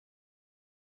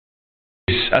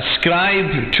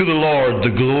Ascribe to the Lord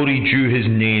the glory due his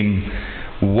name.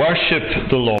 Worship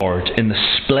the Lord in the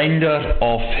splendour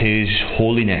of his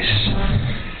holiness.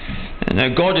 Now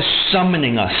God is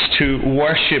summoning us to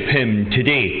worship him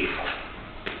today.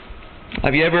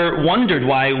 Have you ever wondered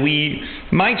why we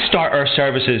might start our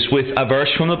services with a verse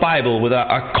from the Bible, with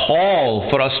a call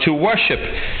for us to worship?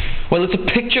 Well, it's a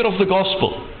picture of the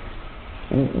gospel,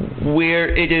 where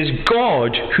it is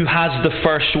God who has the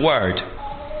first word.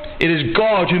 It is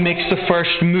God who makes the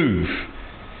first move.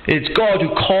 It's God who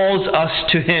calls us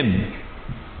to him.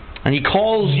 And he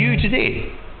calls you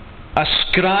today.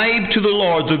 Ascribe to the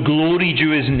Lord the glory due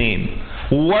his name.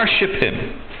 Worship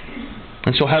him.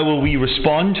 And so how will we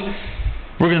respond?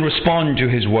 We're going to respond to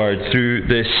his word through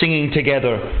the singing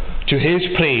together to his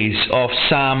praise of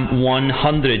Psalm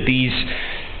 100. These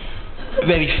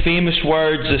very famous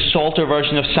words, the Psalter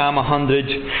version of Psalm 100.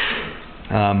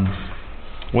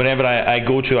 Whenever I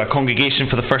go to a congregation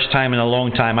for the first time in a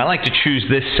long time, I like to choose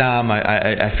this psalm.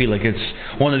 I feel like it's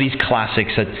one of these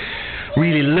classics that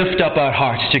really lift up our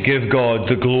hearts to give God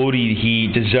the glory he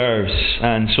deserves.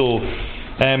 And so,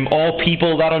 all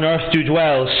people that on earth do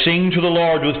dwell, sing to the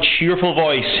Lord with cheerful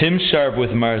voice, him serve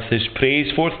with mirth, his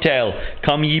praise forth tell,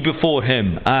 come ye before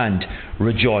him and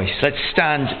rejoice. Let's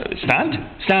stand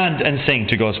and sing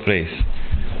to God's praise.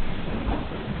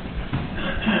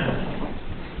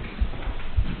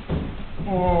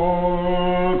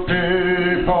 Oh,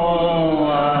 people,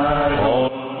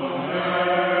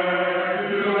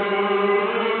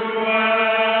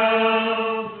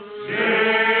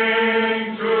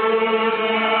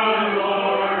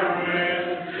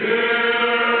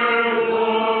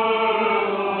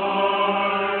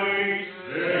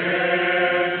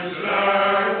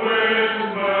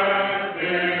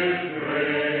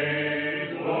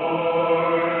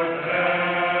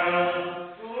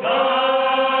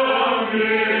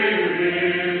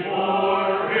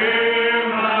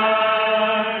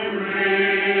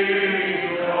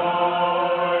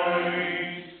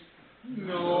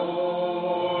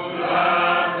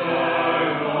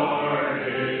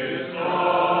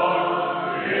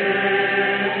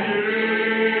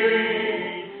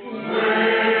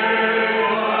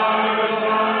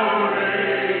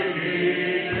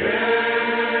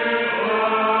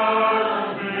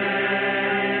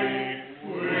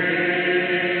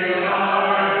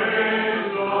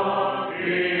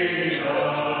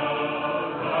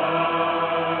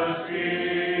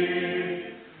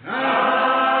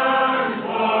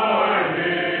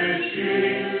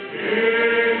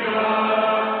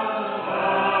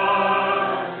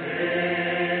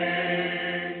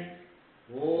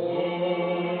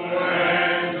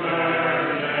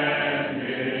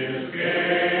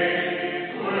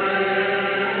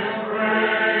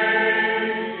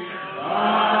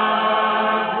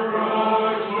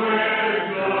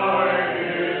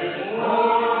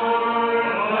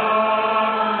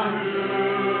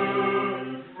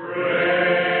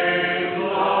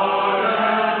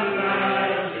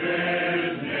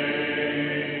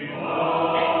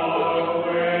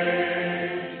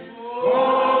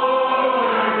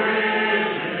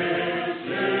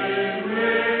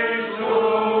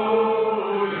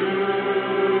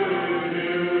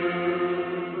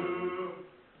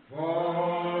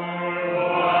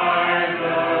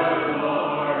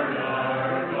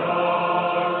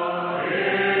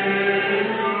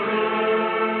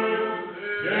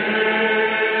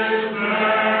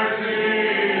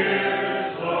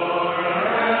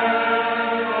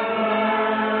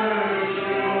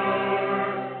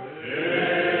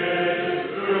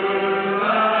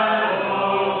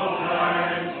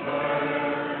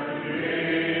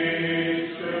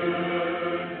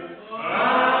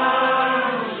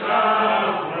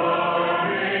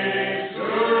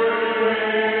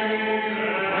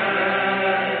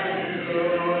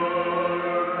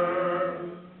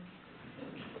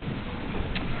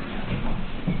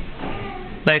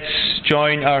 Let's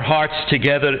join our hearts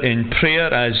together in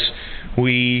prayer as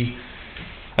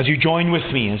you join with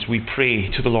me as we pray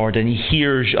to the Lord and he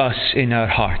hears us in our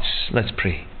hearts. Let's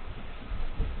pray.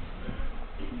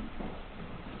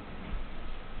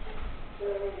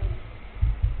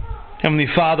 Heavenly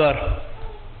Father,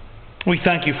 we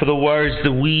thank you for the words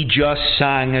that we just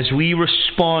sang as we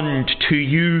respond to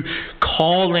you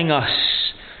calling us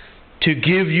to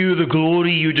give you the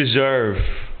glory you deserve,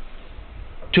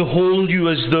 to hold you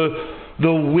as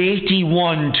the weighty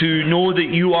one, to know that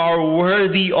you are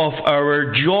worthy of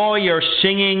our joy, our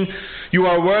singing, you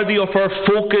are worthy of our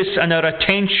focus and our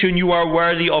attention, you are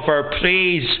worthy of our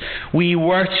praise. We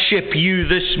worship you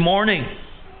this morning.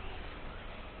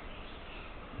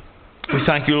 We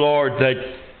thank you, Lord, that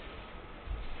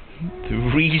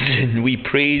The reason we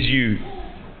praise you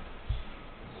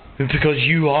is because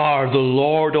you are the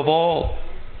Lord of all.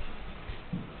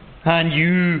 And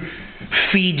you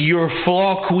feed your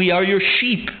flock. We are your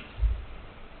sheep.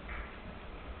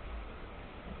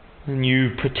 And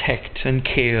you protect and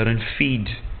care and feed.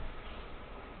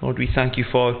 Lord, we thank you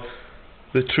for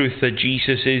the truth that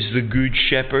Jesus is the Good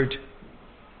Shepherd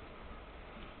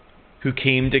who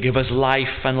came to give us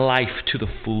life and life to the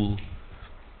full.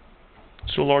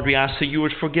 So Lord, we ask that you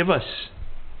would forgive us.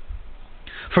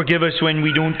 Forgive us when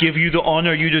we don't give you the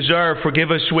honour you deserve.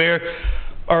 Forgive us where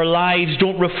our lives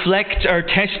don't reflect our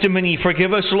testimony.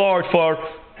 Forgive us, Lord, for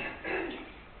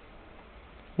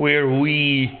where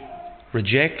we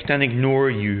reject and ignore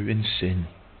you in sin.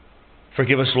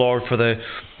 Forgive us, Lord, for the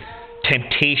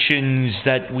temptations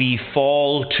that we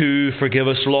fall to. Forgive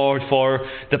us, Lord, for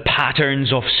the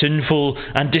patterns of sinful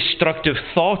and destructive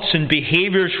thoughts and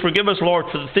behaviours. Forgive us, Lord,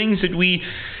 for the things that we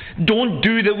don't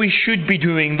do that we should be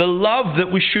doing, the love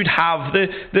that we should have,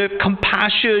 the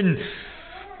compassion,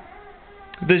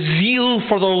 the zeal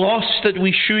for the lost that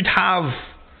we should have.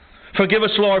 Forgive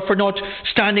us, Lord, for not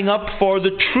standing up for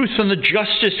the truth and the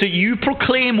justice that you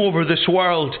proclaim over this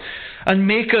world, and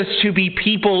make us to be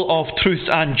people of truth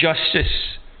and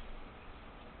justice.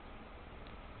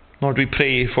 Lord, we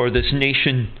pray for this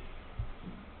nation.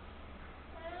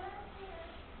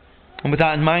 And with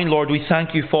that in mind, Lord, we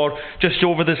thank you for just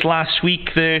over this last week,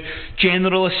 the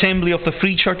General Assembly of the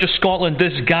Free Church of Scotland,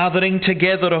 this gathering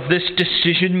together of this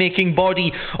decision-making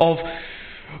body of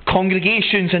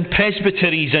congregations and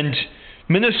presbyteries and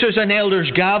ministers and elders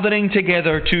gathering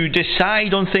together to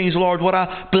decide on things. Lord, what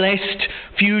a blessed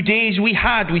few days we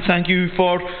had. We thank you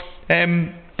for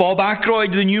Bob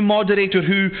Ackroyd, the new moderator,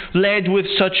 who led with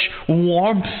such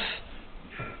warmth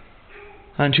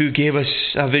and who gave us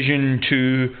a vision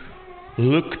to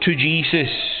look to Jesus,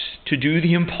 to do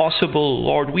the impossible.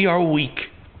 Lord, we are weak,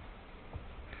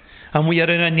 and we are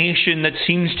in a nation that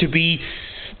seems to be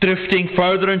drifting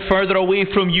further and further away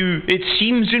from you. It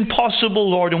seems impossible,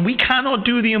 Lord, and we cannot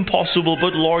do the impossible,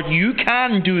 but Lord, you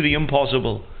can do the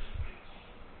impossible.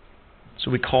 So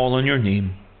we call on your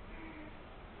name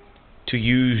to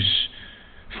use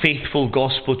faithful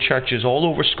gospel churches all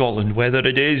over Scotland, whether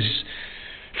it is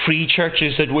free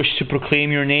churches that wish to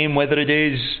proclaim your name, whether it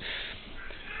is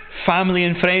family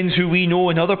and friends who we know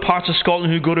in other parts of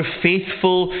Scotland who go to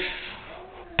faithful,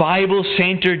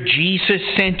 Bible-centred,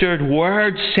 Jesus-centred,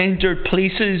 Word-centred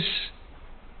places,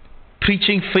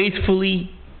 preaching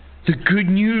faithfully the good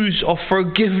news of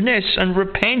forgiveness and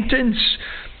repentance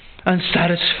and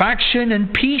satisfaction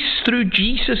and peace through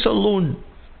Jesus alone.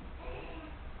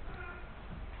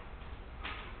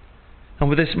 And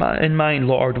with this in mind,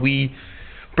 Lord, we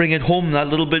bring it home that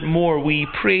little bit more. We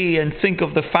pray and think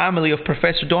of the family of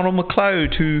Professor Donald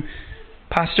MacLeod, who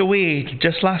passed away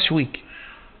just last week.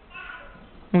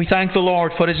 And we thank the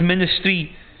Lord for his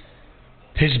ministry,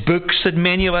 his books that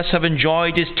many of us have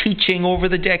enjoyed, his teaching over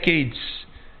the decades,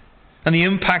 and the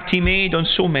impact he made on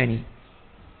so many.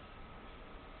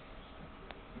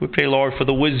 We pray, Lord, for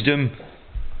the wisdom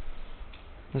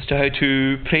as to how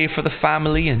to pray for the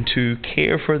family and to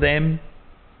care for them.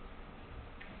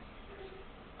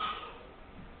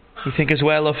 We think as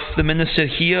well of the minister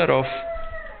here, of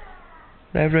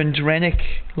Reverend Rennick.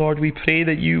 Lord, we pray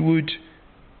that you would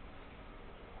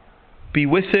be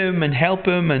with him and help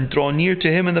him and draw near to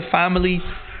him and the family.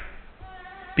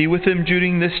 Be with him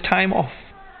during this time off.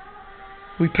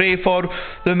 We pray for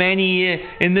the many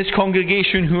in this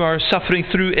congregation who are suffering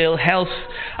through ill health.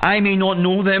 I may not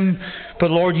know them, but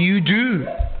Lord, you do.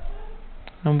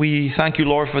 And we thank you,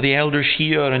 Lord, for the elders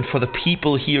here and for the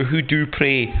people here who do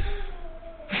pray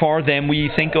for them. We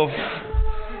think of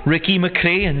Ricky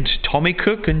McRae and Tommy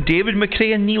Cook and David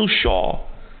McRae and Neil Shaw.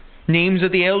 Names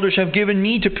that the elders have given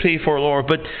me to pray for, Lord,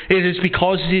 but it is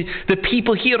because the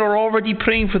people here are already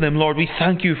praying for them. Lord, we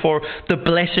thank you for the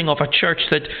blessing of a church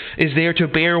that is there to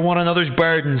bear one another's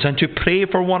burdens and to pray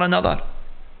for one another.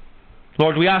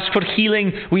 Lord, we ask for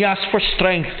healing, we ask for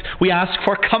strength, we ask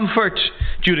for comfort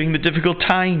during the difficult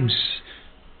times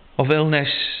of illness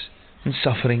and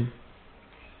suffering.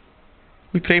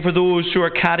 We pray for those who are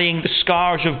carrying the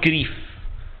scars of grief.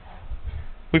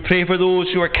 We pray for those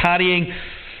who are carrying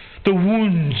the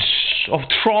wounds of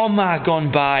trauma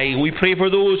gone by. We pray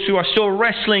for those who are still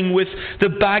wrestling with the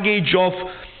baggage of,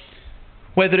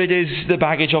 whether it is the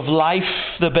baggage of life,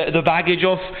 the baggage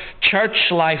of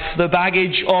church life, the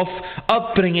baggage of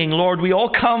upbringing. Lord, we all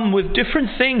come with different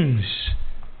things.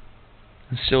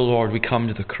 And still, Lord, we come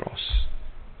to the cross.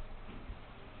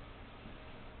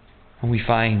 And we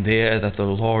find there that the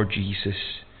Lord Jesus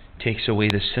takes away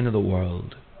the sin of the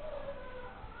world.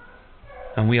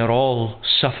 And we are all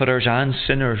sufferers and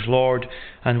sinners, Lord.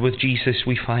 And with Jesus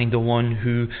we find the one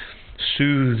who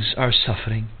soothes our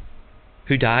suffering,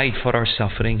 who died for our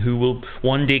suffering, who will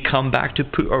one day come back to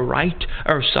put right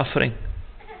our suffering.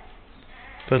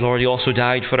 But Lord, He also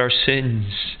died for our sins,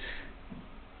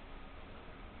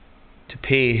 to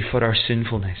pay for our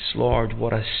sinfulness. Lord,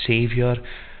 what a Saviour,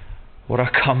 what a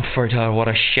comforter, what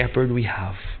a shepherd we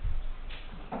have.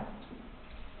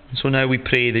 And so now we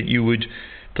pray that you would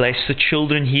bless the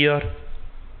children here,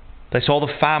 bless all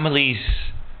the families,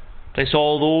 bless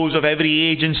all those of every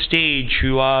age and stage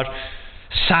who are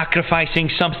sacrificing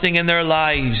something in their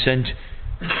lives and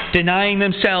denying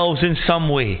themselves in some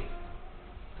way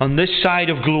on this side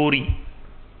of glory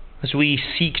as we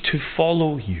seek to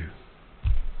follow you.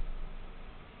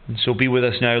 And so be with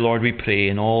us now, Lord, we pray,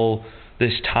 in all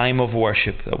this time of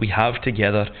worship that we have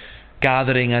together,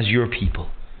 gathering as your people.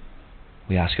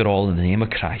 We ask it all in the name of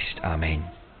Christ. Amen.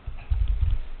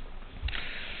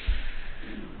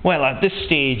 Well, at this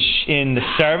stage in the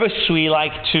service, we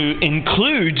like to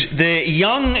include the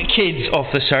young kids of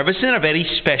the service in a very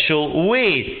special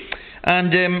way.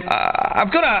 And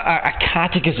I've got a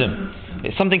catechism.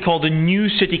 It's something called the New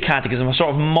City Catechism, a sort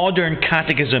of modern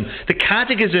catechism. The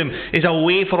catechism is a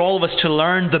way for all of us to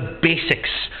learn the basics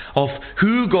of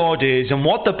who God is and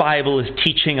what the Bible is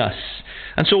teaching us.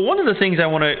 And so one of the things I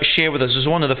want to share with us is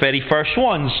one of the very first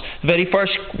ones.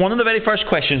 One of the very first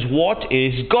questions: what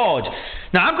is God?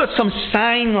 Now, I've got some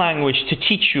sign language to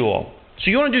teach you all.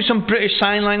 So you want to do some British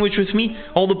Sign Language with me?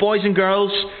 All the boys and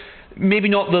girls? Maybe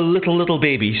not the little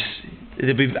babies.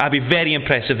 I'd be very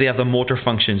impressed if they have the motor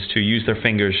functions to use their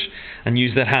fingers and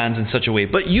use their hands in such a way.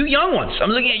 But you young ones, I'm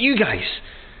looking at you guys.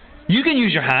 You can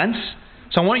use your hands.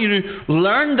 So I want you to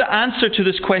learn the answer to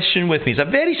this question with me. It's a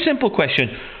very simple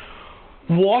question.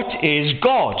 What is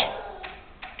God?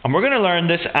 And we're going to learn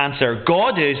this answer.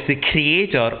 God is the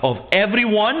creator of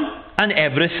everyone and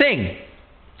everything.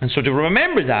 And so to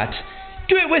remember that,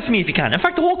 do it with me if you can. In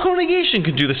fact, the whole congregation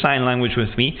can do the sign language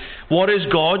with me. What is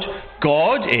God?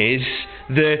 God is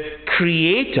the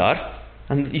creator.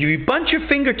 And you bunch your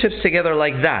fingertips together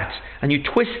like that, and you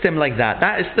twist them like that.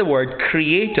 That is the word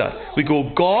creator. We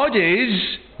go, God is,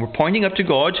 we're pointing up to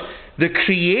God, the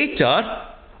creator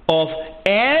of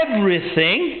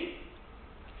everything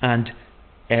and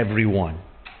everyone.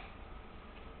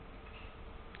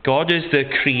 God is the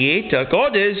creator.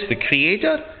 God is the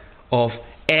creator of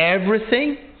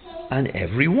everything and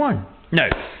everyone. Now,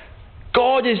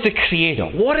 God is the creator.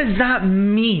 What does that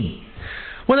mean?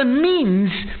 Well, it means,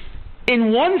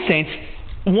 in one sense,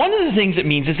 one of the things it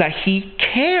means is that He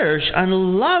cares and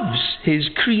loves His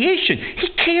creation. He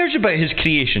cares about His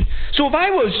creation. So if I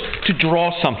was to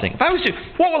draw something,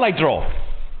 what will I draw? Do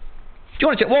you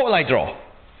want to say, what will I draw?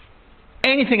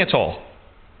 Anything at all.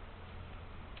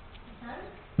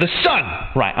 The sun.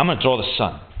 Right, I'm going to draw the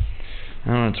sun.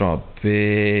 I'm going to draw a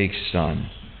big sun.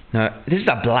 Now, this is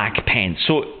a black pen,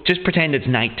 so just pretend it's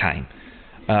nighttime.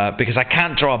 Because I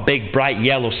can't draw a big, bright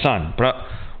yellow sun. But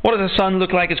what does the sun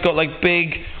look like? It's got like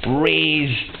big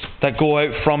rays that go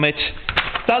out from it.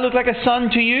 Does that look like a sun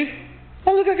to you? Does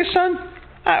that look like a sun?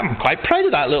 I'm quite proud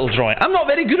of that little drawing. I'm not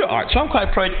very good at art, so I'm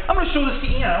quite proud. I'm going to show this to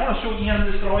Ian. I want to show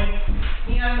Ian this drawing.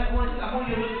 Ian, I want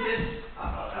you to look at this.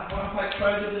 I'm quite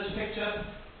proud of this picture.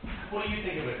 What do you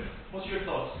think of it? What's your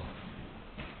thoughts?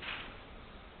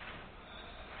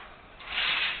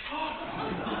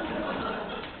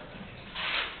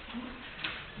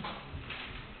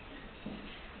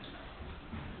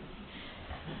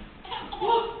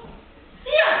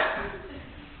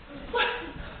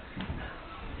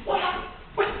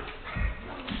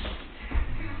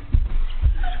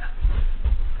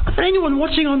 For anyone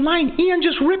watching online, Ian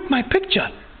just ripped my picture.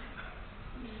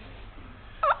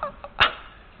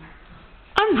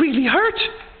 I'm really hurt.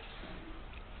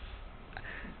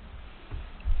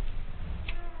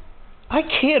 I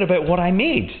care about what I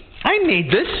made. I made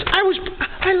this.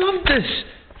 I loved this.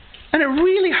 And it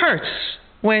really hurts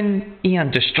when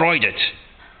Ian destroyed it.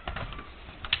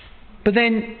 But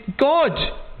then God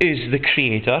is the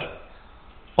creator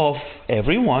of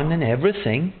everyone and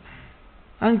everything.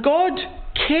 And God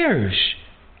cares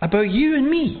about you and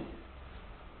me.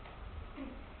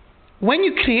 When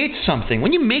you create something,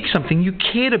 when you make something, you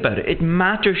care about it. It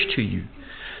matters to you.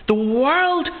 The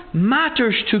world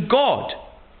matters to God.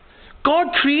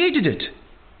 God created it.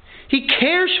 He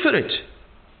cares for it.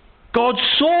 God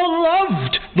so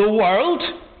loved the world.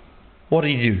 What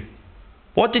did He do?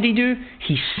 What did He do?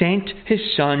 He sent His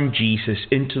Son Jesus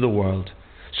into the world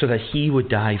so that He would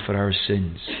die for our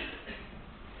sins.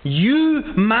 You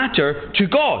matter to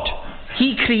God.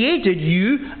 He created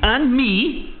you and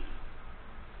me,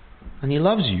 and He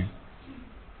loves you.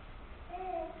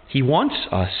 He wants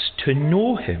us to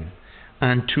know Him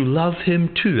and to love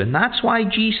Him too. And that's why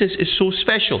Jesus is so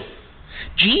special.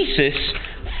 Jesus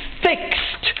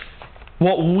fixed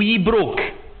what we broke.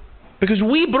 Because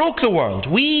we broke the world.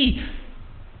 We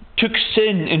took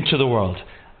sin into the world.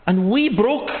 And we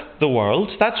broke the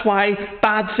world. That's why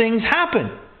bad things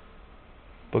happen.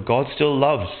 But God still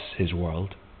loves His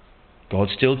world. God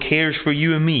still cares for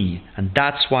you and me. And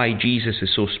that's why Jesus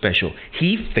is so special.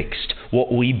 He fixed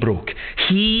what we broke.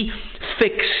 He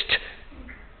fixed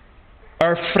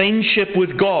our friendship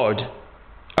with God,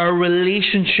 our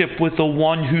relationship with the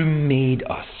one who made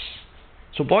us.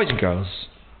 So boys and girls,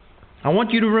 I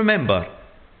want you to remember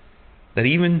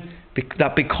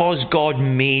that because God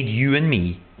made you and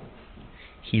me,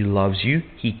 He loves you,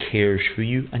 He cares for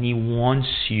you, and He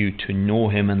wants you to know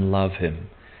Him and love Him.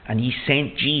 And He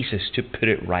sent Jesus to put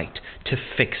it right, to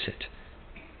fix it.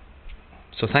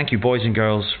 So thank you, boys and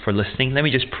girls, for listening. Let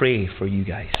me just pray for you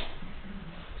guys.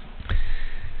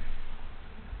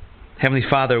 Heavenly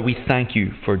Father, we thank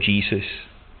you for Jesus,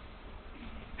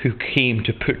 who came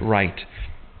to put right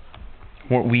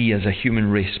what we as a human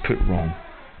race put wrong.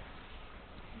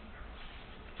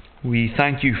 We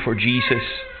thank you for Jesus,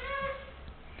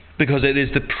 because it is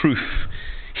the proof,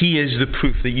 He is the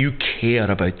proof that you care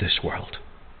about this world.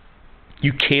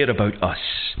 You care about us.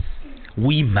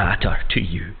 We matter to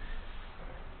you.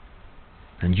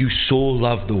 And you so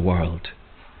love the world.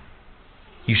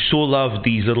 You so love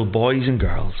these little boys and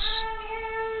girls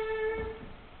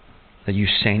that you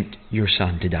sent your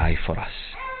Son to die for us.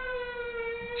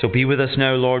 So be with us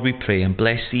now, Lord, we pray, and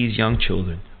bless these young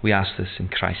children. We ask this in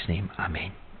Christ's name.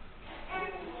 Amen.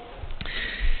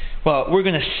 Well, we're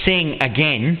going to sing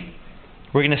again.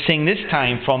 We're going to sing this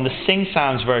time from the Sing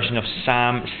Psalms version of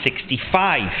Psalm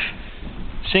 65.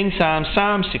 Sing Psalm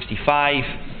 65.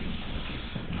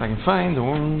 If I can find the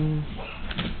one.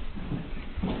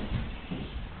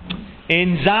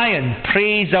 In Zion,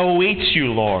 praise awaits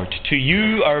you, Lord. To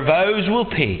you our vows will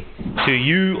pay. To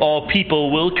you all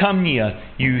people will come near.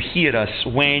 You hear us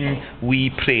when we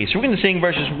pray. So we're going to sing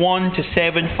verses 1 to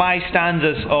 7, 5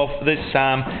 stanzas of this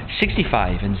Psalm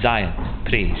 65. In Zion,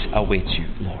 praise awaits you,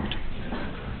 Lord.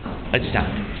 Let's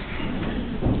stand.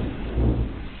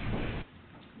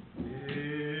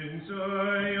 In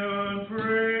Zion,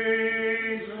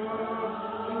 praise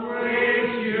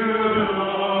awaits you,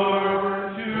 Lord.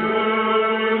 To you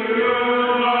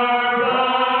our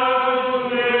vows will pay.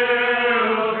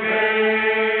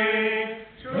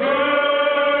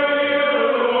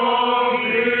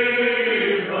 To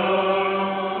you all people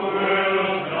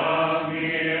will come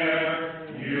near.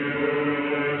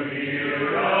 You hear us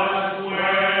when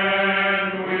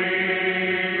we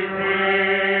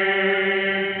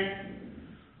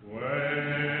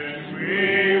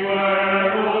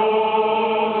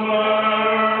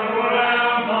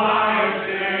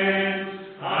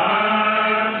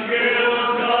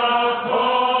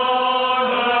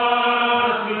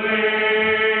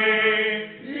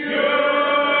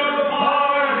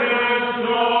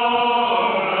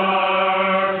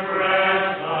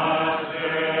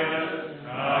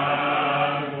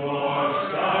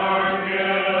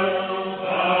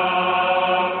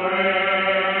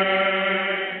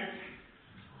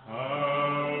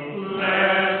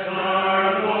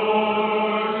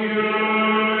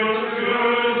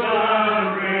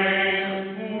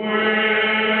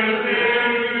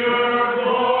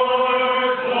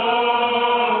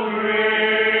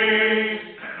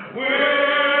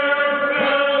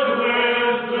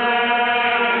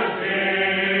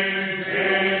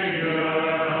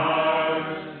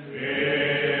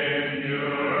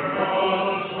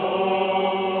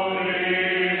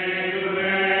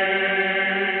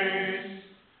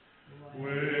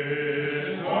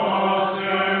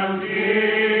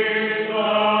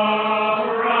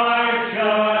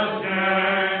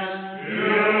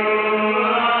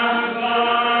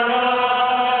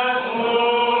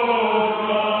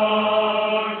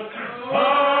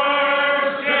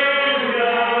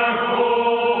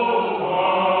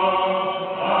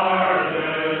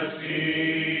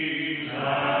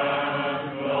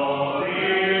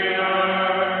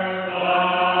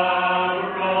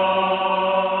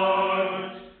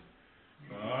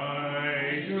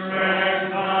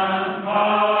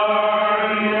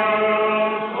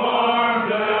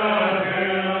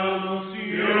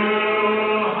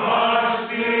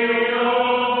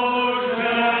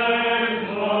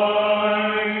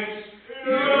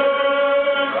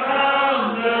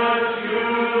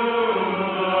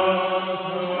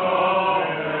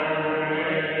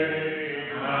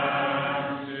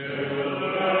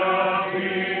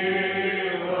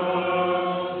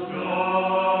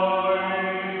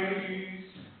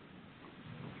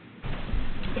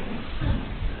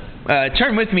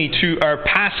Turn with me to our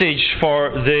passage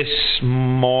for this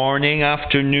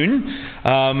afternoon.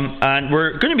 And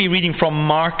we're going to be reading from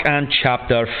Mark and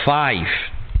chapter 5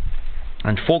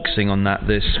 and focusing on that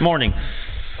this morning.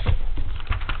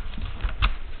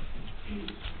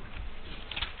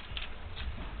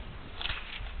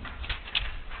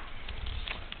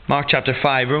 Mark chapter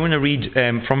 5, we're going to read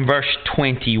from verse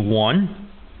 21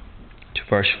 to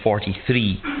verse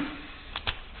 43.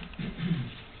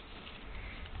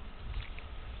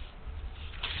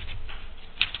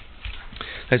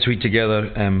 Let's read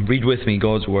together. Read with me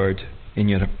God's word in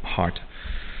your heart.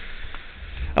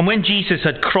 And when Jesus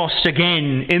had crossed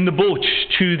again in the boat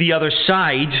to the other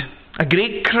side, a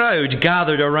great crowd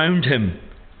gathered around him,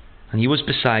 and he was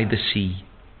beside the sea.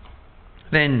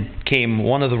 Then came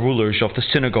one of the rulers of the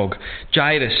synagogue,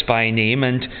 Jairus by name,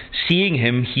 and seeing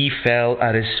him, he fell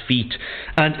at his feet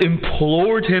and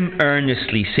implored him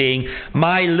earnestly, saying,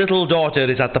 "My little daughter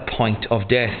is at the point of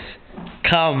death.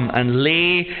 Come and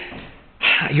lay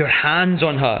your hands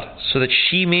on her, so that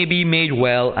she may be made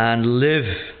well and live."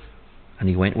 And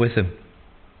he went with him.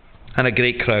 And a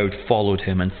great crowd followed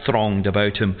him and thronged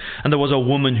about him. And there was a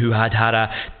woman who had had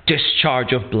a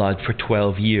discharge of blood for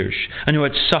 12 years, and who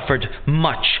had suffered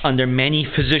much under many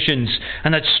physicians,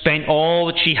 and had spent all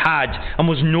that she had, and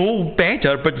was no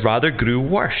better, but rather grew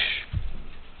worse.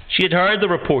 She had heard the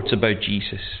reports about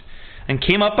Jesus, and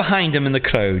came up behind him in the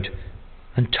crowd,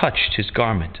 and touched his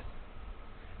garment.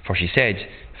 For she said,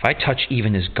 "If I touch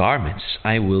even his garments,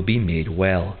 I will be made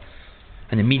well."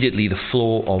 And immediately the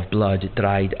flow of blood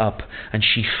dried up, and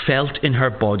she felt in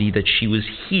her body that she was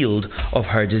healed of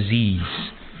her disease.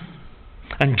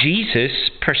 And Jesus,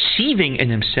 perceiving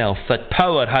in himself that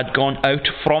power had gone out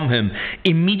from him,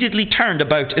 immediately turned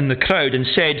about in the crowd and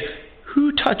said,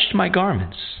 "Who touched my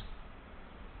garments?"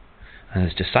 And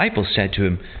his disciples said to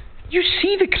him, "You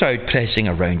see the crowd pressing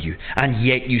around you, and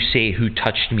yet you say, 'Who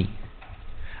touched me?'"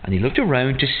 And he looked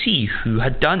around to see who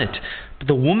had done it. But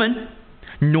the woman,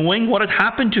 knowing what had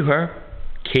happened to her,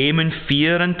 came in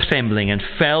fear and trembling, and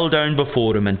fell down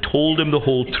before him, and told him the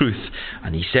whole truth.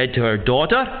 And he said to her,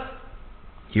 "Daughter,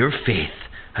 your faith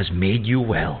has made you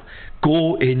well.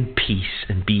 Go in peace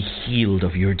and be healed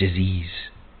of your disease."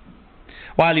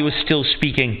 While he was still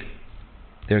speaking,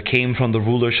 there came from the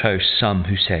ruler's house some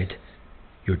who said,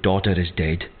 "Your daughter is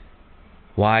dead.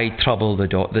 Why trouble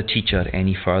the teacher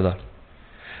any further?"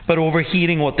 But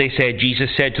overhearing what they said,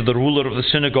 Jesus said to the ruler of the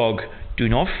synagogue, "Do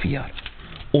not fear,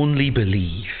 only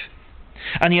believe."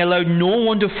 And he allowed no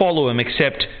one to follow him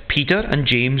except Peter and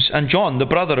James and John, the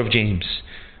brother of James.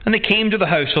 And they came to the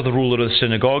house of the ruler of the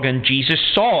synagogue, and Jesus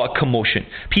saw a commotion,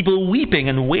 people weeping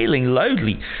and wailing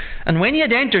loudly. And when he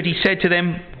had entered, he said to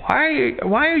them,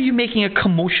 Why are you making a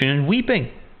commotion and weeping?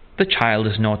 The child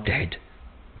is not dead,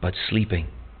 but sleeping."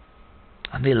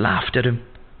 And they laughed at him.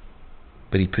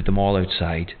 But he put them all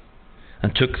outside,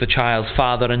 and took the child's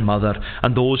father and mother,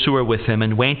 and those who were with him,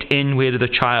 and went in where the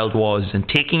child was. And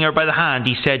taking her by the hand,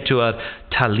 he said to her,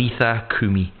 "Talitha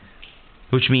cumi,"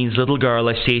 which means, "Little girl,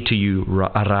 I say to you,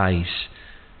 arise."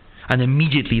 And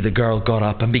immediately the girl got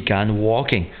up and began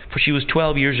walking, for she was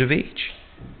 12 years of age.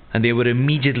 And they were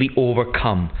immediately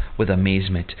overcome with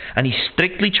amazement. And he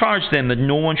strictly charged them that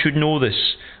no one should know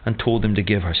this, and told them to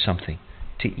give her something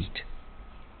to eat.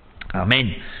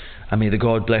 Amen. And may the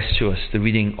God bless to us the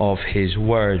reading of his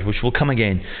word, which we'll come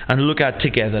again and look at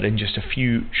together in just a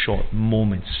few short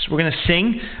moments. We're going to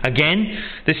sing again,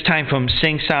 this time from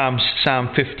Sing Psalms, Psalm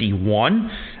 51.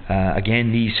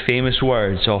 Again, these famous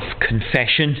words of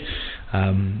confession.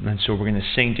 And so we're going to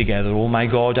sing together, "O my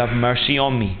God, have mercy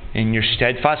on me. In your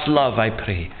steadfast love I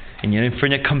pray. In your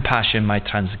infinite compassion my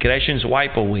transgressions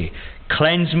wipe away.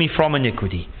 Cleanse me from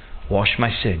iniquity. Wash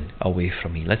my sin away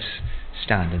from me." Let's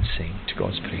stand and sing to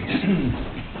God's praise.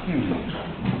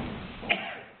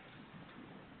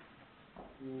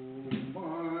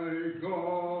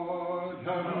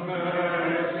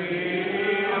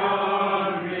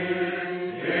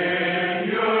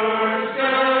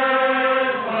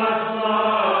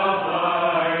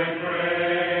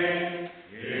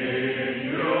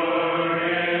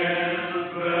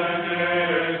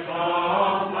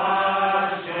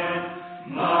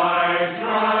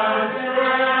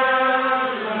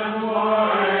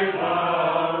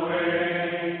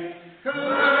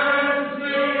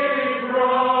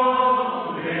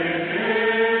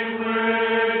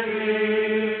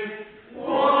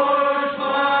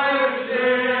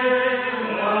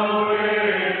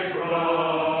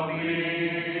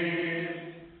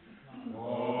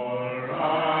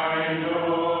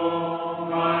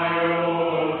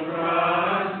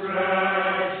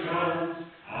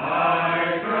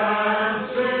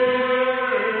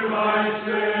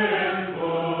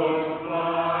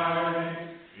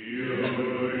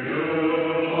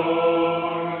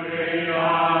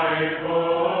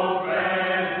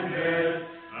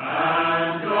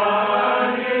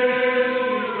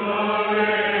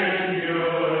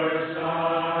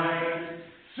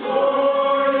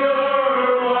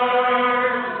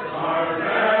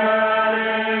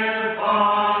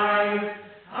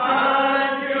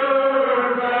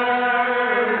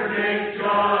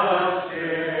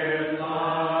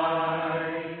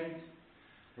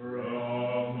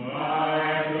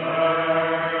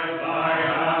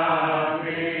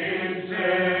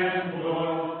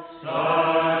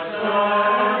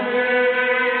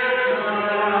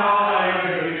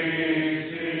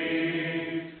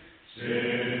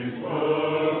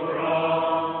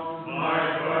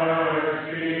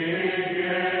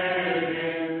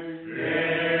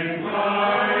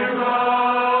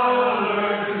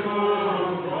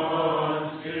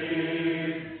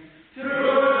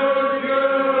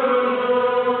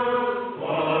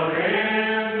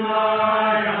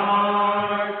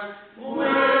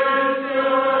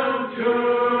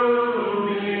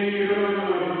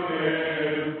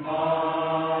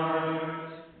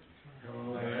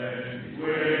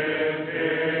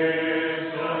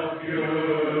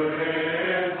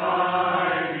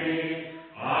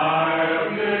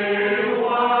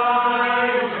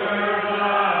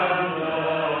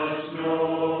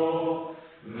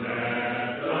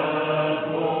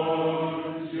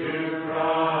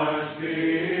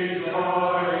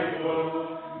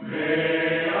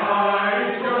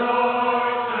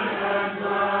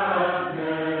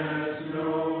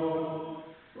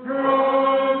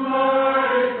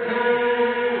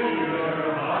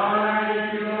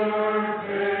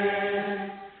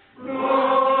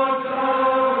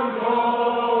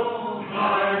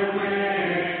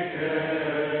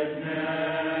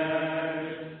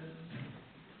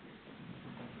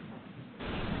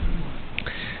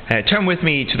 Turn with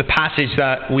me to the passage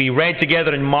that we read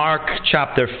together in Mark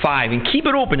chapter 5, and keep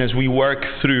it open as we work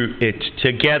through it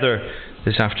together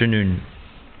this afternoon.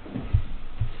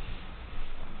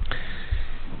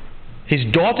 His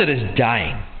daughter is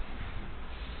dying.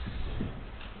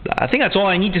 I think that's all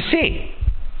I need to say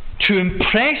to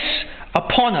impress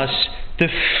upon us the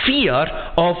fear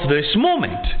of this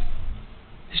moment.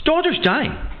 His daughter's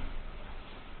dying.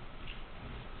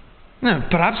 Now,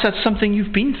 perhaps that's something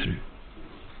you've been through.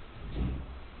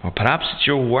 Or perhaps it's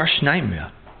your worst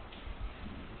nightmare.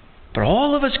 But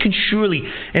all of us can surely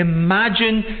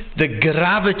imagine the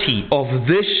gravity of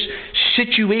this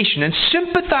situation and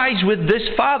sympathize with this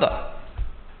father.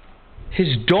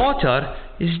 His daughter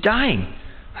is dying,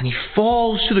 and he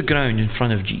falls to the ground in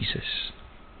front of Jesus.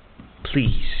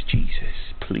 Please, Jesus,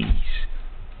 please,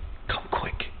 come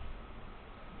quick.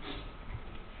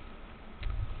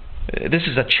 This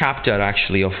is a chapter,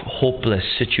 actually, of hopeless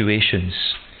situations.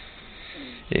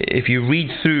 If you read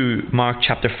through Mark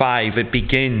chapter 5, it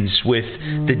begins with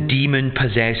the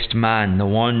demon-possessed man, the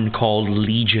one called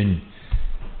Legion.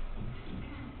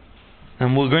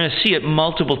 And we're going to see it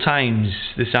multiple times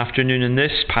this afternoon in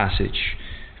this passage.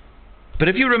 But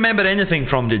if you remember anything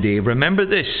from today, remember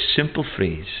this simple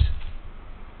phrase.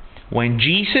 When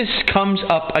Jesus comes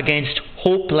up against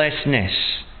hopelessness,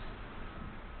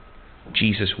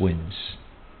 Jesus wins.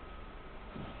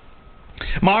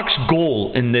 Mark's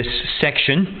goal in this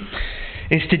section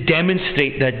is to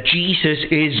demonstrate that Jesus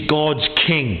is God's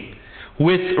King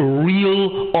with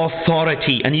real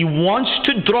authority, and he wants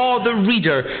to draw the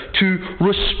reader to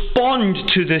respond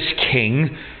to this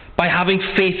King by having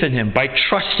faith in him, by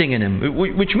trusting in him,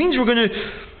 which means we're going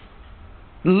to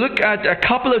look at a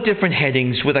couple of different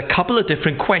headings with a couple of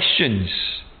different questions.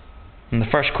 And the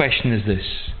first question is this: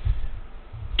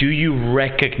 do you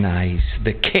recognize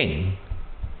the King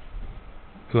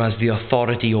who has the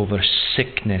authority over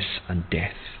sickness and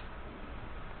death?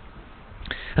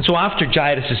 And so after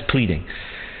Jairus' pleading,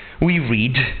 we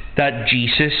read that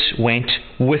Jesus went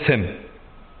with him.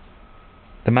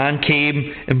 The man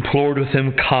came, implored with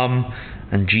him, "Come,"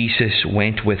 and Jesus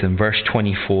went with him. Verse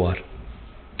 24.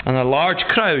 And a large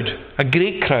crowd, a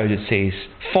great crowd it says,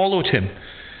 followed him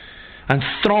and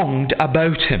thronged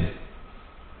about him.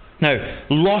 Now,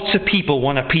 lots of people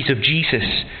want a piece of Jesus,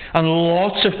 and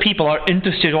lots of people are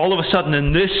interested all of a sudden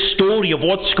in this story of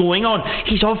what's going on.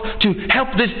 He's off to help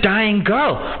this dying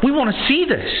girl. We want to see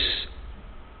this.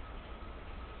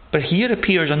 But here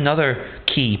appears another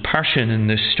key person in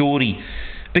this story,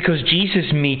 because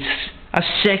Jesus meets a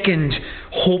second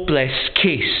hopeless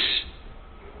case.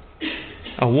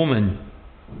 A woman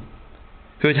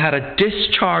who had had a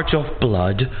discharge of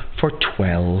blood for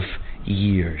 12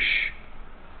 years.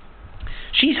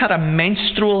 She's had a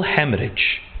menstrual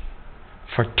hemorrhage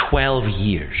for 12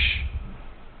 years.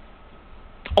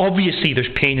 Obviously there's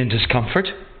pain and discomfort,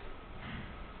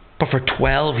 but for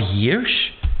 12 years?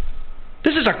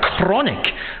 This is a chronic,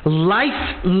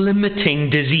 life-limiting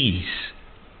disease.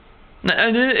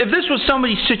 And if this was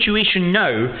somebody's situation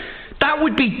now, that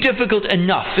would be difficult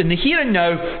enough. In the here and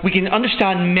now, we can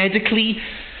understand medically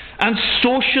and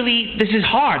socially, this is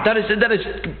hard. That is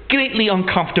greatly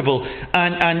uncomfortable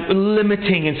and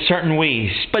limiting in certain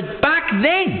ways. But back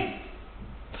then,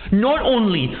 not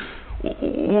only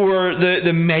were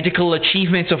the medical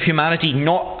achievements of humanity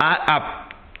not at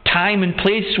a time and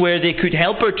place where they could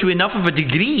help her to enough of a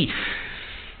degree,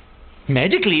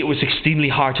 medically it was extremely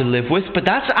hard to live with, but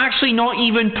that's actually not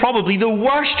even probably the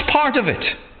worst part of it.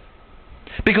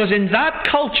 Because in that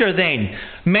culture then,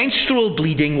 menstrual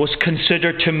bleeding was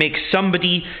considered to make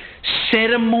somebody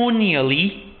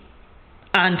ceremonially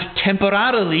and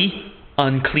temporarily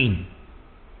unclean.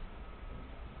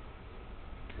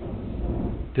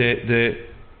 The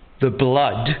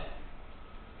blood,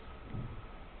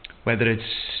 whether it's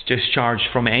discharged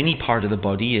from any part of the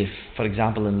body, if, for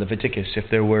example, in Leviticus, if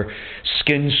there were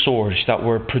skin sores that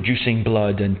were producing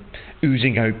blood and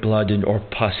oozing out blood or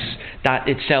pus, that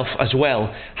itself as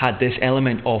well had this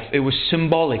element of, it was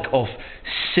symbolic of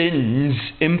sin's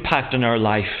impact on our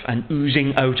life and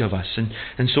oozing out of us.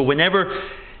 And so whenever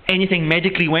anything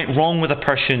medically went wrong with a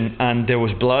person and there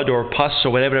was blood or pus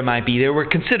or whatever it might be, they were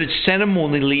considered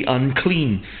ceremonially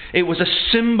unclean. It was a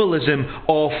symbolism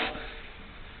of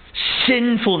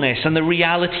sinfulness and the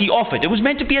reality of it. It was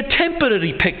meant to be a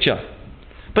temporary picture.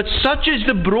 But such is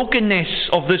the brokenness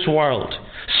of this world,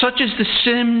 such is the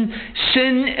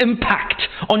sin impact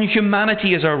on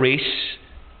humanity as a race.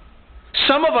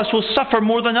 Some of us will suffer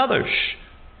more than others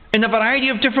in a variety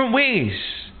of different ways.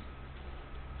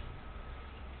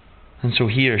 And so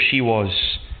here she was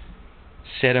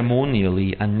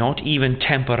ceremonially and not even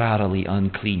temporarily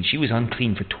unclean. She was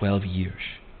unclean for 12 years.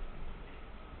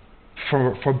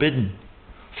 Forbidden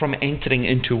from entering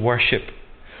into worship.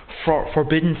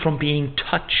 Forbidden from being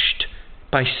touched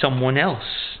by someone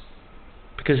else,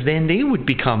 because then they would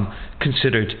become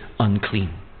considered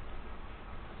unclean.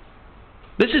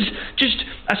 This is just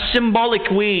a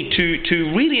symbolic way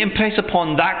to really impress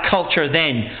upon that culture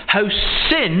then how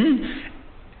sin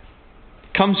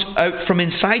comes out from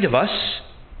inside of us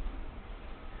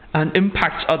and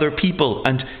impacts other people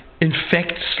and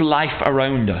infects life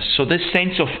around us. So this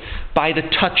sense of by the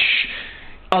touch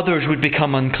others would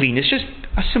become unclean, it's just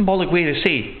a symbolic way to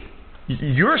say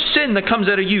your sin that comes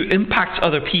out of you impacts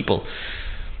other people.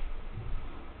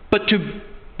 But to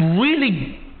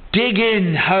really dig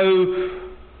in how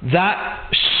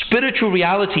that spiritual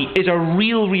reality is a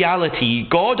real reality,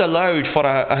 God allowed for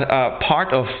a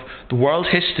part of the world's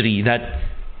history that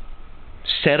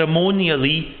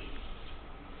ceremonially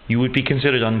you would be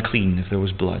considered unclean if there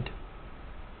was blood.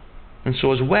 And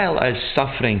so, as well as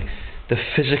suffering the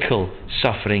physical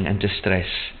suffering and distress,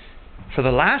 for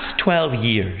the last 12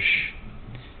 years,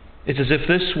 it's as if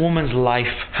this woman's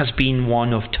life has been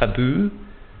one of taboo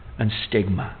and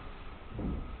stigma.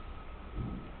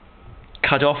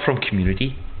 Cut off from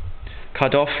community,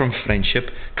 cut off from friendship,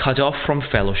 cut off from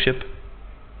fellowship.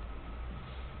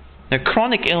 Now,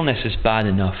 chronic illness is bad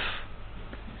enough.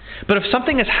 But if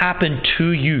something has happened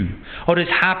to you, or is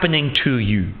happening to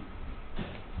you,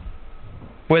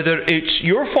 whether it's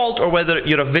your fault or whether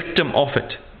you're a victim of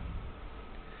it,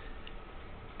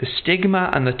 the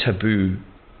stigma and the taboo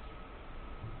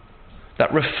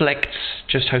that reflects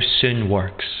just how sin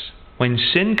works. When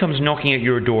sin comes knocking at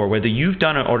your door, whether you've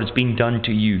done it or it's been done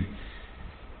to you,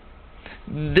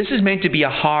 this is meant to be a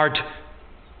hard,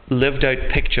 lived out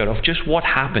picture of just what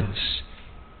happens.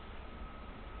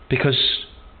 Because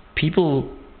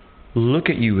people look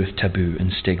at you with taboo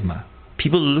and stigma.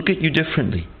 People look at you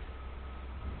differently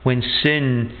when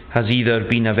sin has either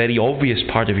been a very obvious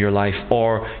part of your life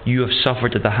or you have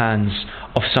suffered at the hands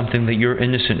of something that you're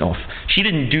innocent of. She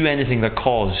didn't do anything that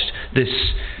caused this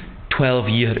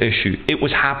 12-year issue. It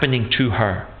was happening to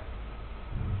her.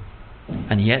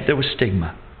 And yet there was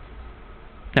stigma.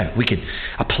 Now, we can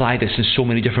apply this in so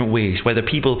many different ways, whether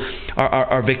people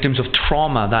are victims of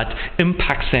trauma that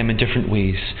impacts them in different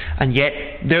ways, and yet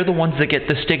they're the ones that get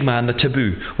the stigma and the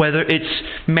taboo, whether it's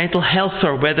mental health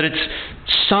or whether it's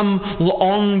some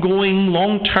ongoing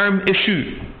long-term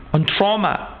issue on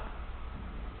trauma.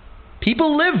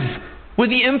 People live with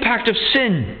the impact of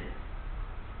sin.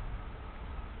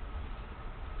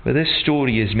 But this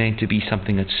story is meant to be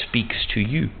something that speaks to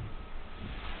you.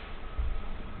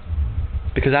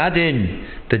 Because add in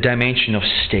the dimension of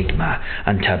stigma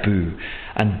and taboo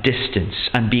and distance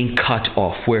and being cut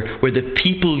off, where the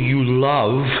people you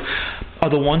love are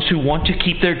the ones who want to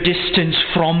keep their distance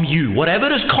from you.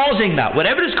 Whatever is causing that,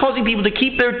 whatever is causing people to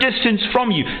keep their distance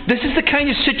from you, this is the kind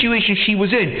of situation she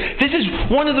was in. This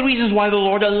is one of the reasons why the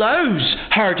Lord allows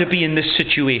her to be in this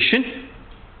situation.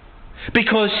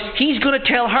 Because He's going to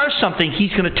tell her something,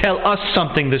 He's going to tell us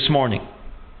something this morning.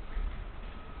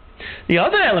 The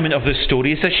other element of this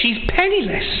story is that she's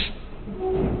penniless.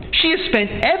 She has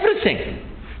spent everything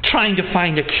trying to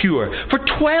find a cure. For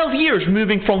 12 years,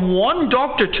 moving from one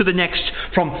doctor to the next,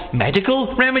 from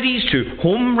medical remedies to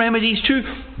home remedies to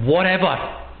whatever.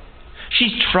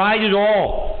 She's tried it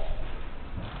all.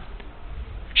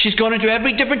 She's gone into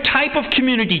every different type of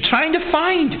community, trying to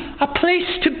find a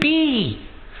place to be,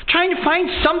 trying to find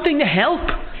something to help.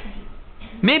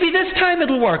 Maybe this time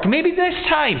it'll work, maybe this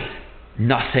time.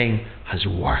 Nothing has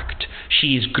worked.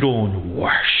 She has grown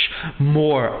worse,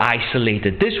 more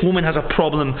isolated. This woman has a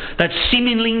problem that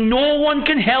seemingly no one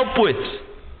can help with.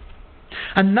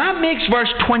 And that makes verse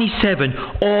 27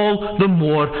 all the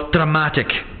more dramatic.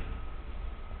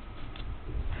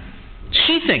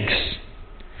 She thinks,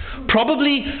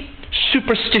 probably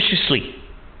superstitiously,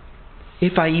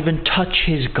 if I even touch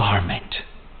His garment,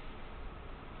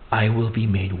 I will be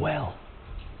made well.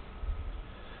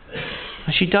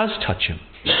 And she does touch Him.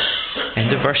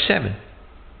 End of verse 7.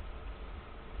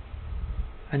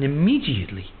 And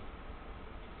immediately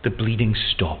the bleeding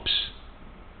stops.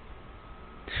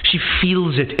 She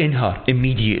feels it in her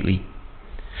immediately.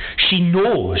 She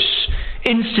knows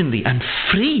instantly and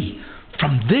free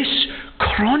from this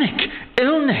chronic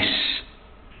illness.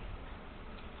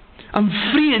 I'm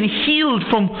free and healed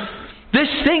from this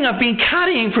thing I've been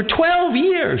carrying for 12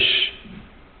 years.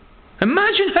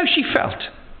 Imagine how she felt.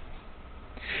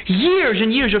 Years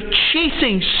and years of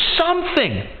chasing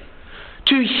something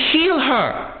to heal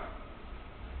her.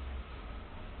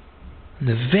 And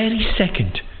the very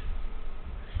second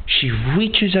she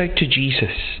reaches out to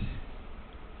Jesus.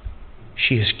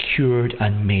 She is cured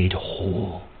and made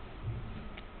whole.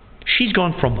 She's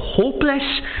gone from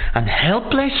hopeless and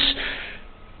helpless,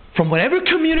 from whatever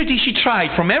community she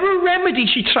tried, from every remedy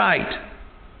she tried,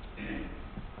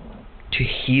 to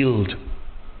healed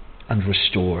and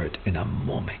restored in a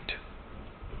moment.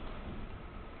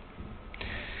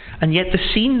 And yet the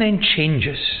scene then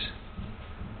changes.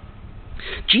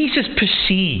 Jesus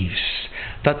perceives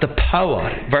that the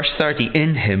power, verse 30,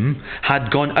 in him had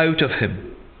gone out of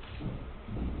him.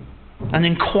 And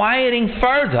inquiring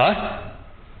further,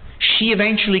 she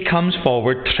eventually comes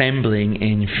forward trembling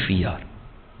in fear.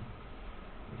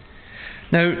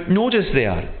 Now, notice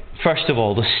there, first of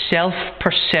all, the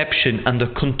self-perception and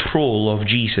the control of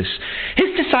Jesus.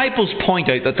 His disciples point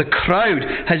out that the crowd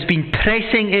has been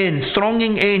pressing in,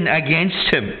 thronging in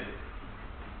against him.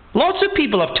 Lots of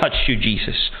people have touched you,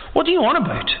 Jesus. What are you on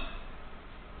about?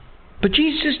 But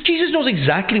Jesus knows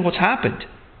exactly what's happened.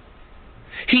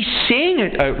 He's saying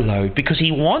it out loud because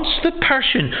he wants the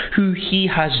person who he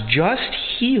has just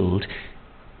healed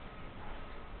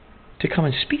to come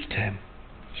and speak to him.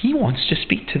 He wants to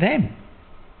speak to them.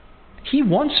 He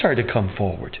wants her to come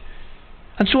forward.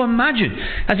 And so imagine,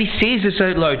 as he says this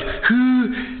out loud,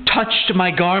 who touched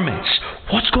my garments?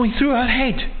 What's going through her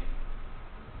head?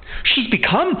 She's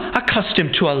become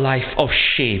accustomed to a life of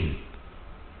shame,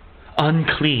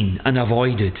 unclean and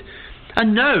avoided.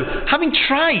 And now, having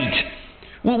tried,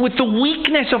 with the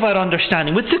weakness of her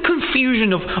understanding, with the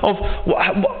confusion of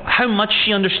how much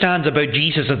she understands about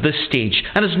Jesus at this stage,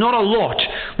 and it's not a lot,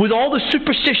 with all the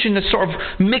superstition that's sort of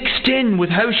mixed in with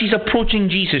how she's approaching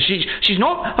Jesus. She's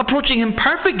not approaching him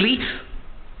perfectly,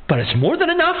 but it's more than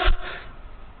enough.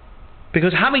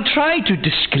 Because having tried to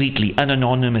discreetly and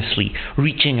anonymously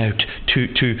reaching out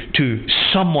to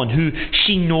someone who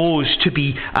she knows to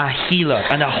be a healer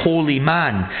and a holy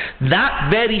man, that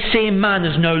very same man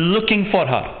is now looking for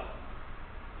her.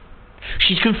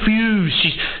 She's confused.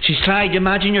 She's tried.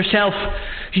 Imagine yourself,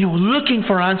 looking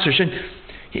for answers, and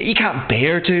you can't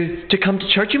bear to come to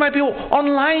church. You might be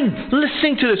online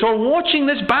listening to this or watching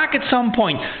this back at some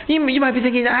point. You might be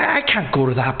thinking, I can't go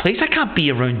to that place. I can't be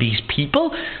around these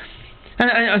people.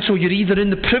 And so you're either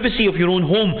in the privacy of your own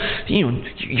home,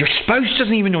 your spouse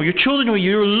doesn't even know, your children know,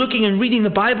 you're looking and reading the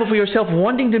Bible for yourself,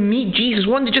 wanting to meet Jesus,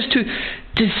 wanting just to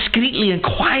discreetly and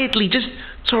quietly, just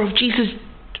sort of, Jesus,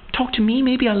 talk to me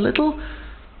maybe a little.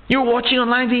 You're watching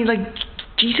online being like,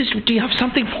 Jesus, do you have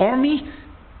something for me?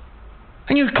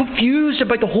 And you're confused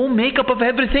about the whole makeup of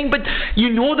everything, but you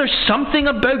know there's something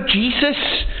about Jesus.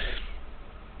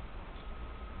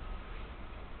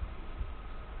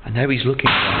 And now he's looking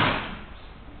for her.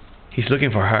 He's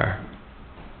looking for her.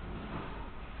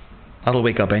 That'll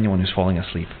wake up anyone who's falling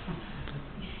asleep.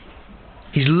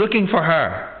 He's looking for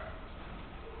her.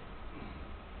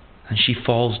 And she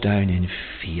falls down in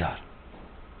fear.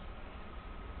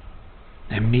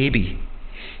 Now maybe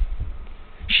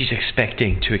she's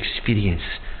expecting to experience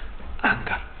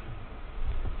anger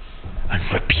and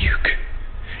rebuke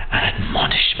and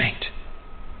admonishment.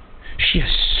 She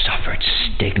has suffered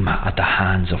stigma at the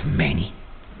hands of many.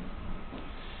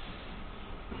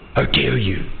 How dare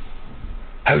you?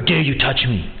 How dare you touch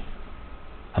me?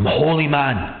 I'm a holy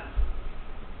man.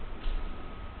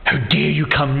 How dare you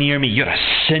come near me? You're a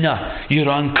sinner. You're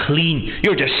unclean.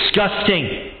 You're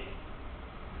disgusting.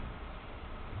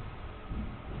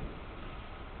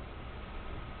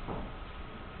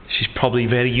 She's probably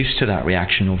very used to that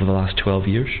reaction over the last 12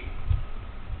 years.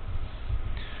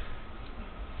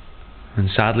 And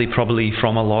sadly, probably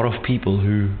from a lot of people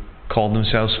who call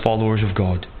themselves followers of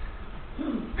God,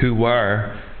 who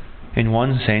were, in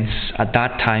one sense, at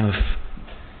that time of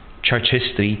church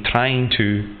history, trying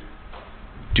to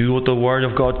do what the Word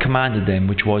of God commanded them,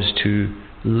 which was to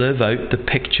live out the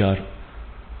picture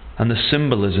and the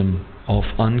symbolism of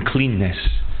uncleanness,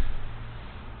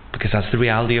 because that's the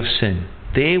reality of sin.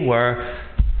 They were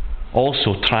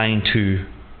also trying to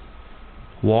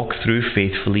walk through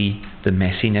faithfully the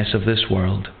messiness of this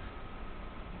world.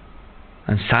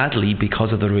 And sadly,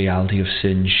 because of the reality of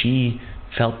sin, she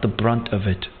felt the brunt of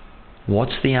it.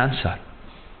 What's the answer?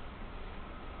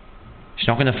 She's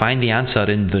not going to find the answer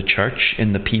in the church,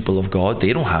 in the people of God.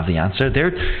 They don't have the answer.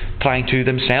 They're trying to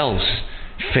themselves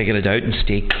figure it out and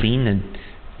stay clean and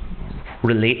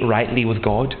relate rightly with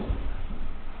God.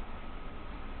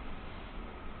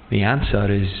 The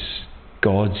answer is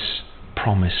God's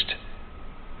promised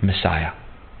Messiah.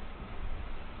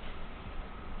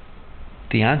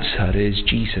 The answer is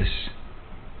Jesus.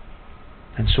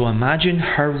 And so imagine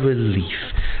her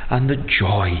relief and the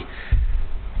joy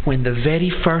when the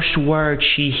very first word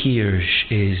she hears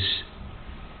is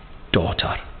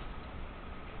daughter.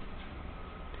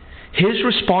 his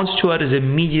response to her is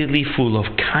immediately full of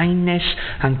kindness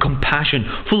and compassion,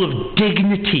 full of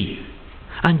dignity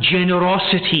and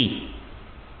generosity.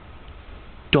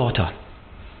 Daughter,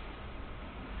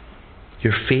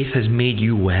 your faith has made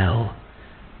you well.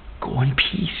 Go in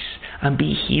peace and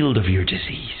be healed of your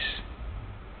disease.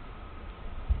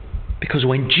 Because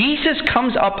when Jesus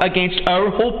comes up against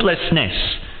our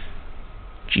hopelessness,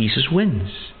 Jesus wins.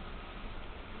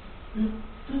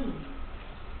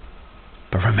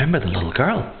 But remember the little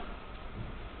girl.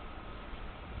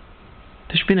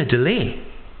 There's been a delay.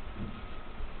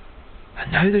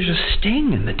 And now there's a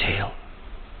sting in the tail.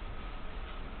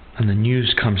 And the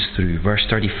news comes through, verse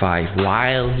 35,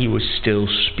 while he was still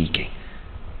speaking,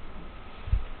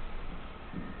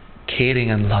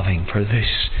 caring and loving for this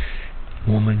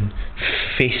woman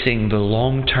facing the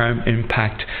long-term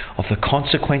impact of the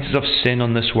consequences of sin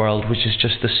on this world, which is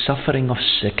just the suffering of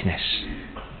sickness.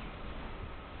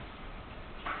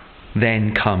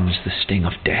 Then comes the sting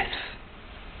of death.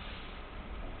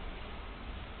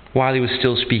 While he was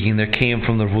still speaking, there came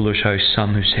from the ruler's house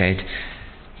some who said,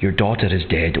 your daughter is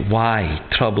dead. Why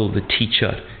trouble the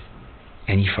teacher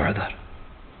any further?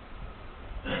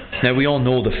 Now we all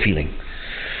know the feeling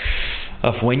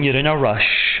of when you're in a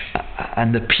rush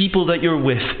and the people that you're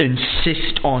with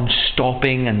insist on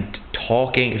stopping and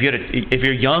talking. If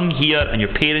you're young here and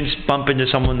your parents bump into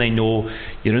someone they know,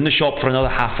 you're in the shop for another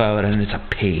half hour and it's a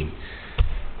pain.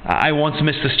 I once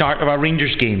missed the start of a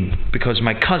Rangers game because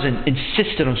my cousin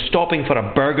insisted on stopping for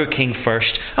a Burger King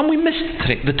first, and we missed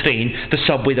the train, the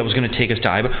subway that was going to take us to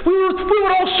Iver. We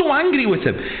were all so angry with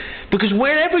him, because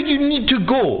wherever you need to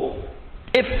go,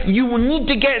 if you need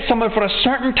to get somewhere for a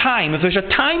certain time, if there's a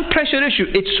time pressure issue,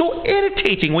 it's so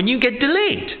irritating when you get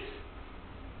delayed.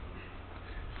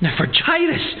 Now for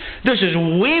Jairus, this is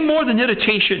way more than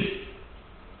irritation.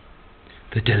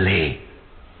 The delay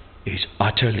is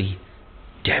utterly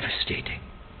devastating.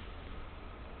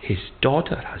 His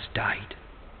daughter has died.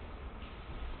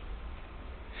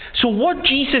 So what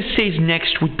Jesus says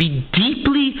next would be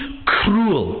deeply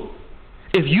cruel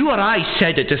if you or I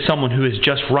said it to someone who is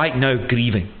just right now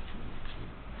grieving.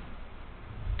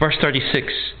 Verse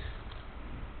 36,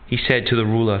 he said to the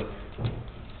ruler,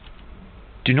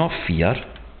 do not fear,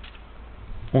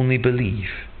 only believe.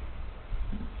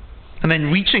 And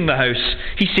then reaching the house,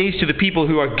 he says to the people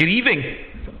who are grieving,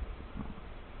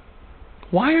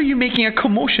 why are you making a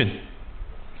commotion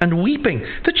and weeping?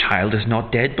 The child is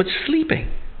not dead, but sleeping.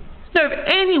 Now, if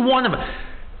any one of us,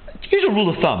 here's a rule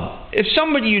of thumb. If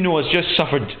somebody you know has just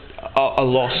suffered a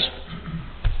loss,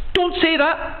 don't say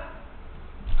that.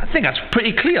 I think that's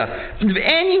pretty clear. If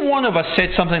any one of us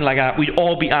said something like that, we'd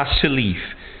all be asked to leave.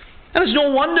 And it's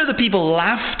no wonder the people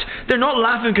laughed. They're not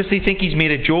laughing because they think he's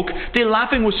made a joke. They're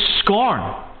laughing with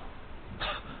scorn.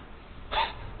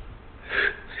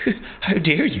 How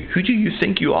dare you? Who do you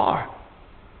think you are?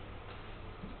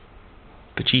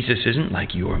 But Jesus isn't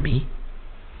like you or me.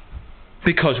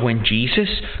 Because when Jesus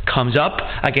comes up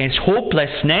against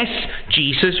hopelessness,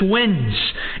 Jesus wins.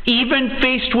 Even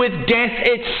faced with death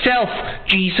itself,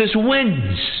 Jesus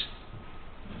wins.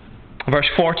 Verse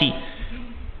 40.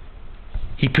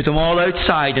 He put them all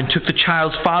outside and took the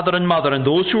child's father and mother and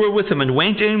those who were with him and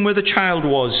went in where the child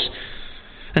was.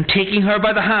 And taking her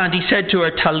by the hand, he said to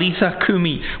her, Talitha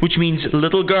Kumi, which means,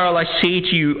 little girl, I say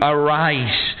to you,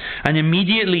 arise. And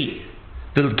immediately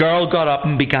the girl got up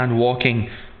and began walking,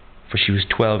 for she was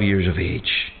 12 years of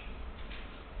age.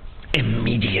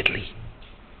 Immediately.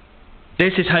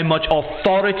 This is how much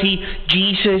authority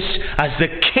Jesus, as the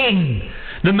King,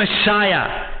 the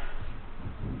Messiah,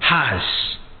 has.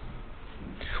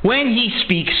 When he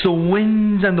speaks, the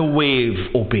winds and the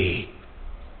wave obey.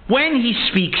 When he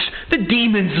speaks, the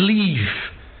demons leave.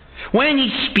 When he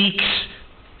speaks,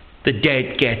 the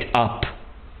dead get up.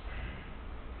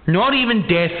 Not even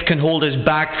death can hold us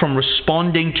back from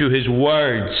responding to his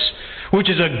words, which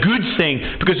is a good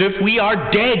thing, because if we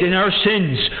are dead in our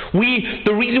sins,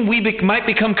 the reason we might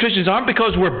become Christians aren't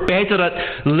because we're better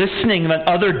at listening than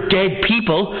other dead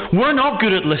people. We're not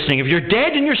good at listening. If you're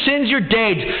dead in your sins, you're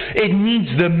dead. It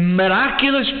needs the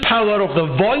miraculous power of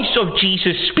the voice of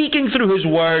Jesus speaking through his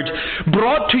word,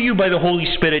 brought to you by the Holy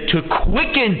Spirit to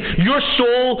quicken your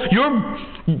soul, your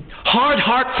hard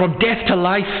heart from death to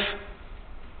life.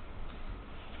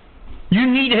 You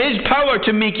need his power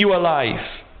to make you alive.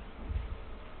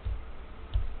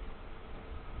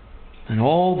 And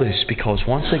all this because,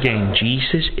 once again,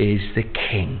 Jesus is the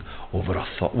King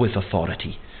with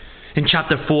authority. In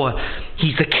chapter 4,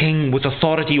 he's the king with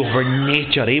authority over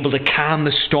nature, able to calm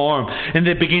the storm. In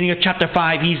the beginning of chapter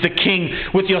 5, he's the king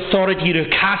with the authority to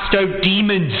cast out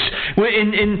demons.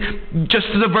 In just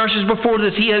the verses before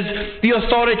this, he has the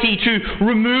authority to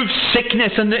remove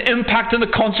sickness and the impact and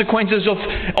the consequences of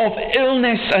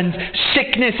illness and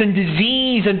sickness and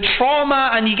disease and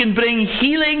trauma, and he can bring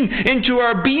healing into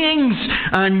our beings.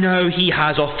 And now he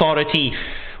has authority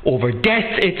over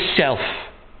death itself.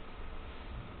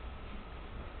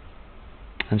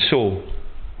 And so,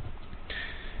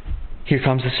 here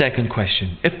comes the second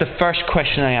question. If the first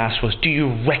question I asked was, do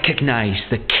you recognize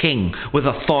the king with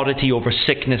authority over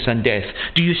sickness and death?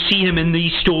 Do you see him in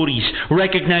these stories,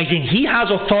 recognizing he has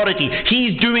authority,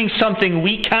 he's doing something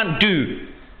we can't do?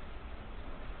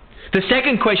 The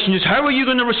second question is, how are you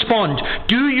going to respond?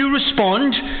 Do you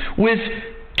respond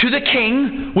to the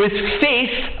king with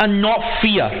faith and not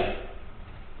fear?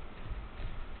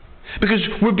 Because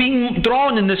we're being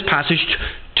drawn in this passage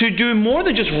to do more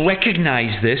than just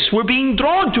recognize this. We're being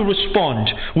drawn to respond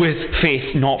with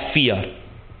faith, not fear.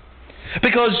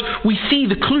 Because we see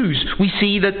the clues. We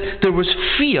see that there was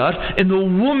fear in the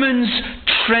woman's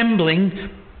trembling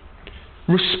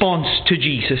response to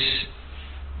Jesus.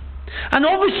 And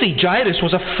obviously Jairus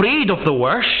was afraid of the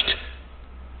worst.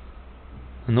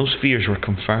 And those fears were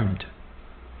confirmed.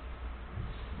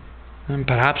 And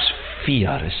perhaps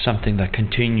fear is something that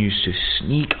continues to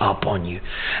sneak up on you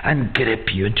and grip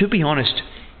you. And to be honest,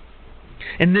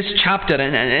 in this chapter,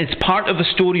 and it's part of the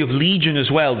story of Legion as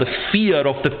well, the fear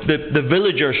of the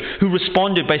villagers who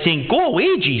responded by saying, "Go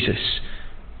away, Jesus."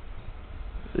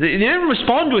 They didn't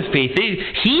respond with faith.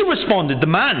 The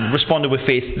man responded with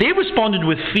faith. They responded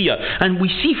with fear. And we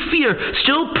see fear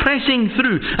still pressing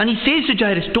through. And he says to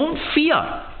Jairus, don't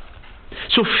fear.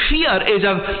 So fear is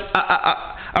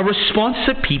a response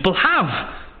that people have.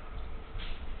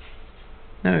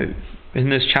 Now, in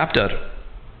this chapter,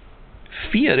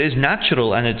 fear is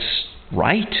natural and it's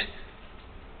right.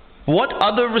 What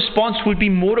other response would be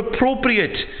more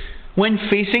appropriate when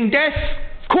facing death?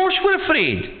 Of course we're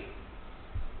afraid.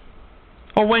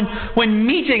 Or when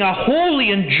meeting a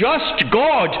holy and just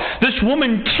God, this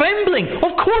woman trembling,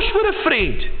 of course we're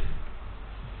afraid.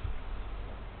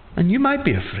 And you might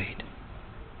be afraid.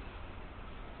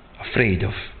 Afraid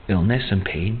of illness and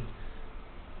pain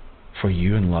for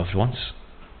you and loved ones.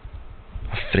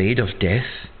 Afraid of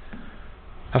death.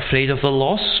 Afraid of the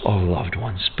loss of loved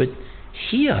ones. But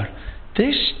here,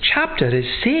 this chapter is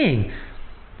saying,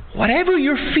 whatever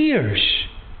your fears,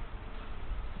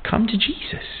 come to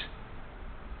Jesus.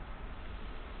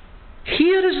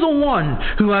 Here is the one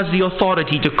who has the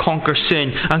authority to conquer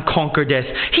sin and conquer death.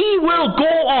 He will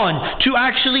go on to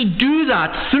actually do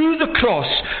that through the cross,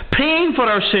 paying for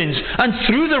our sins, and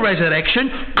through the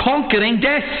resurrection, conquering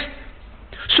death.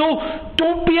 So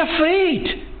don't be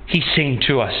afraid, he's saying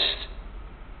to us.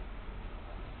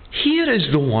 Here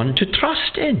is the one to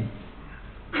trust in.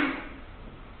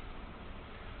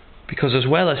 Because as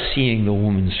well as seeing the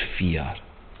woman's fear,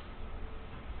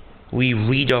 we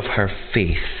read of her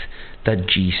faith that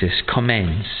Jesus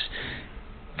commends.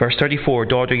 Verse 34,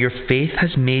 daughter, your faith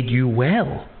has made you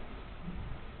well.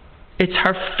 It's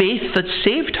her faith that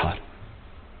saved her.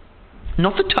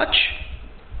 Not the touch.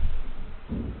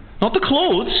 Not the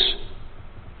clothes.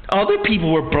 Other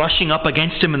people were brushing up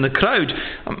against him in the crowd,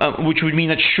 which would mean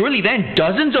that surely then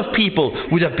dozens of people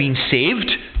would have been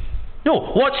saved. No,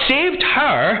 what saved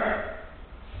her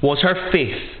was her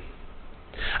faith.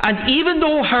 And even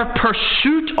though her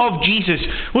pursuit of Jesus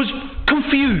was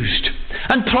confused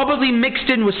and probably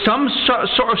mixed in with some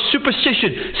sort of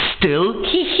superstition, still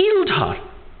he healed her.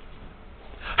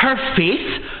 Her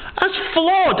faith, as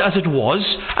flawed as it was,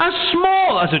 as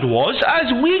small as it was,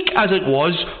 as weak as it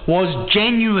was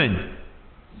genuine.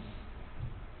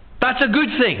 That's a good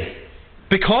thing,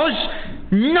 because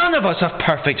none of us have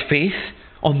perfect faith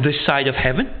on this side of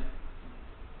heaven.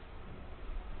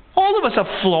 All of us have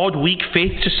flawed, weak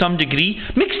faith to some degree,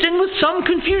 mixed in with some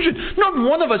confusion. Not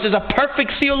one of us is a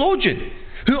perfect theologian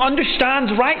who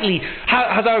understands rightly,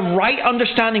 has a right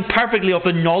understanding perfectly of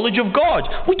the knowledge of God.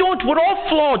 We don't. We're all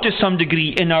flawed to some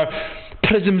degree in our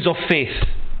prisms of faith.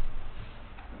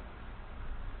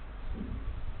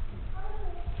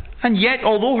 And yet,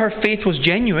 although her faith was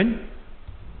genuine,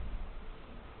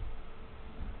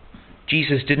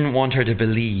 Jesus didn't want her to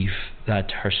believe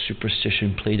that her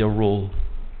superstition played a role.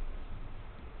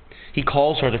 He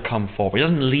calls her to come forward. He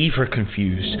doesn't leave her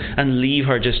confused and leave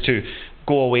her just to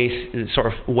go away sort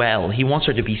of well. He wants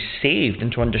her to be saved and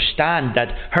to understand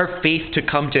that her faith to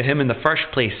come to him in the first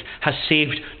place has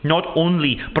saved, not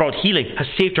only brought healing, has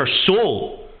saved her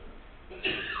soul.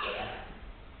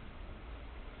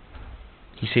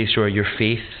 He says to her, your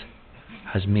faith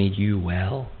has made you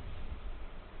well.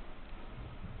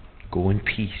 Go in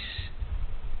peace.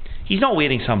 He's not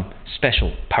wearing some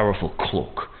special, powerful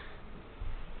cloak.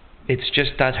 It's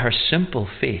just that her simple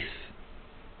faith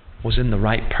was in the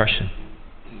right person.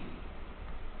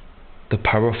 The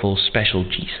powerful, special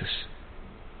Jesus.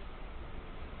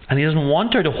 And he doesn't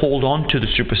want her to hold on to the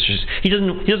superstitions. He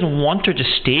doesn't want her to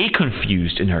stay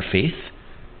confused in her faith.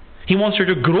 He wants her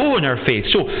to grow in her faith.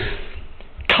 So,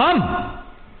 come.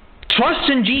 Trust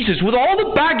in Jesus with all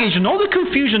the baggage and all the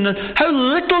confusion and how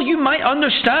little you might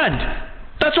understand.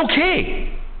 That's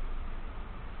okay.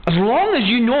 As long as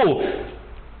you know,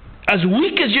 as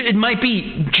weak as it might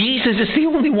be, Jesus is the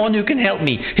only one who can help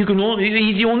me. He's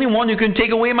the only one who can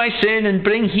take away my sin and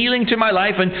bring healing to my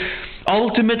life and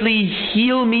ultimately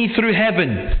heal me through heaven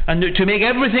and to make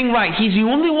everything right. He's the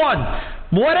only one.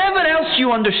 Whatever else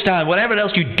you understand, whatever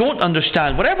else you don't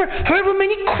understand, however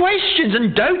many questions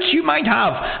and doubts you might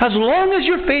have, as long as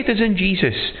your faith is in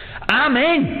Jesus,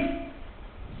 amen.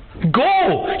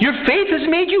 Go. Your faith has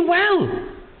made you well.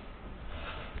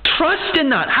 Trust in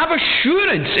that. Have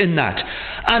assurance in that.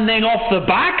 And then off the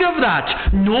back of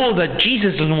that, know that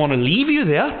Jesus doesn't want to leave you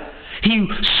there. He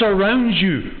surrounds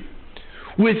you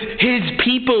with His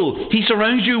people. He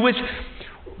surrounds you with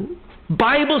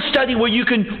Bible study where you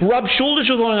can rub shoulders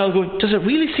with one another going, does it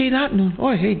really say that? No.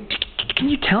 Oh, hey, can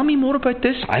you tell me more about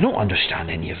this? I don't understand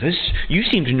any of this. You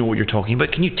seem to know what you're talking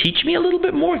about. Can you teach me a little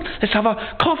bit more? Let's have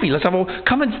a coffee.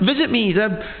 Come and visit me.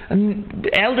 And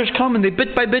elders come and they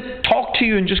bit by bit talk to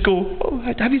you and just go, oh,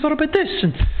 have you thought about this?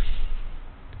 And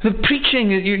the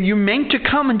preaching, you're meant to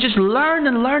come and just learn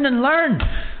and learn and learn.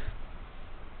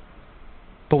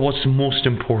 But what's most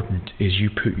important is you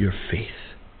put your faith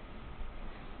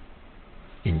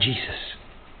in Jesus.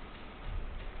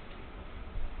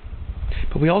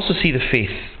 But we also see the faith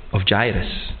of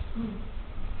Jairus.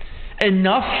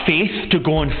 Enough faith to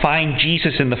go and find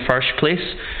Jesus in the first place,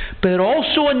 but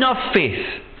also enough faith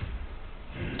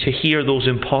to hear those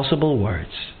impossible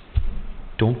words.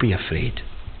 Don't be afraid.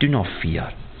 Do not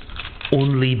fear.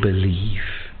 Only believe.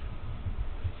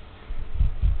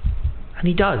 And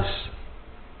he does.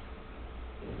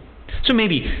 So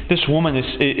maybe this woman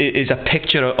is a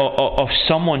picture of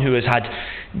someone who has had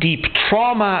deep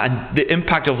trauma and the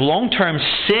impact of long-term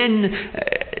sin,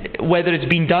 whether it's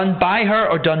been done by her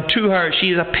or done to her. She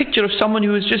is a picture of someone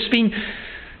who has just been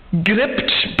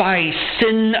gripped by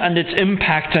sin and its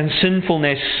impact and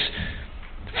sinfulness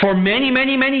for many,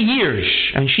 many, many years.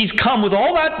 And she's come with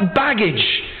all that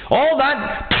baggage, all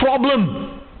that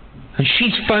problem, and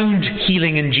she's found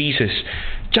healing in Jesus.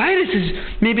 Jairus is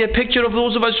maybe a picture of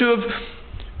those of us who have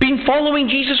been following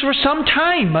Jesus for some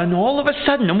time, and all of a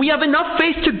sudden, and we have enough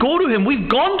faith to go to Him. We've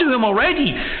gone to Him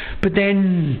already, but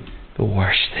then the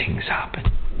worst things happen.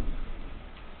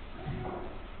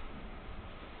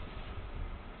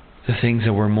 The things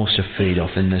that we're most afraid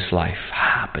of in this life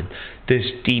happen. This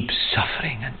deep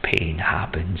suffering and pain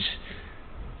happens.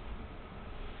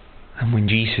 And when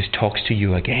Jesus talks to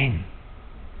you again,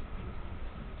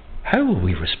 how will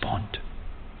we respond?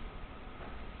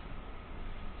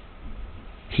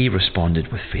 He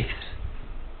responded with faith.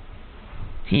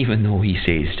 Even though he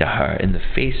says to her in the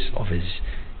face of his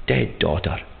dead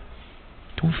daughter,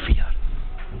 don't fear.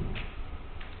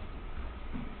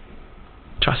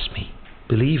 Trust me.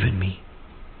 Believe in me.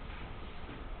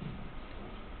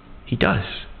 He does.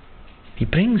 He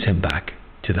brings him back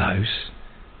to the house.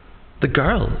 The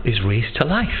girl is raised to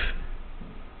life.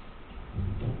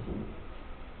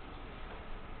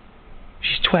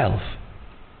 She's 12.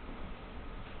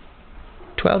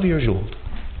 12 years old.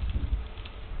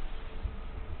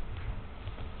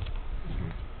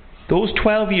 Those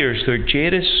 12 years where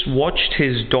Jairus watched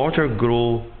his daughter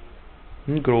grow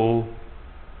and grow,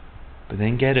 but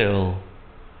then get ill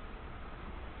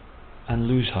and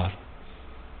lose her.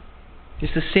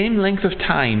 It's the same length of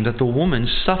time that the woman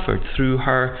suffered through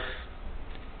her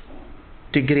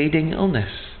degrading illness.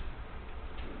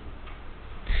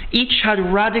 Each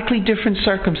had radically different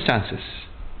circumstances.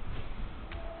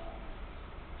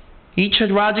 Each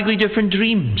had radically different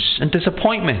dreams and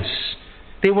disappointments.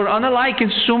 They were unalike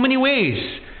in so many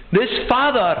ways. This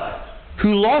father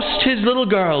who lost his little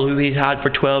girl who he'd had for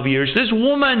 12 years. This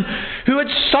woman who had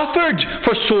suffered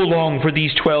for so long for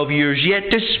these 12 years.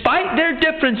 Yet despite their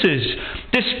differences,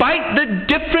 despite the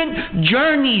different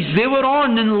journeys they were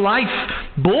on in life,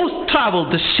 both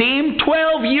travelled the same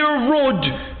 12-year road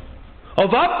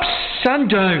of ups and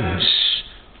downs.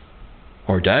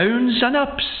 Or downs and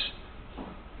ups.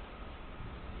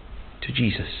 To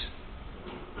Jesus.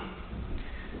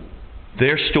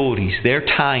 Their stories, their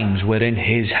times were in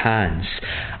His hands.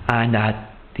 And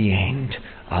at the end,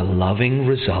 a loving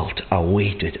result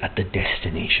awaited at the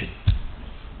destination.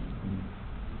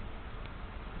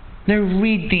 Now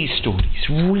read these stories.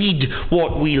 Read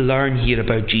what we learn here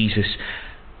about Jesus.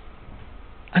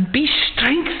 And be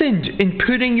strengthened in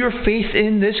putting your faith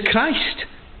in this Christ.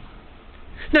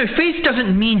 Now, faith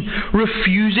doesn't mean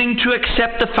refusing to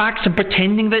accept the facts and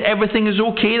pretending that everything is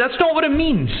okay. That's not what it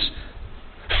means.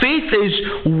 Faith is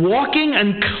walking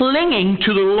and clinging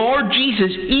to the Lord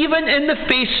Jesus, even in the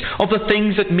face of the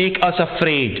things that make us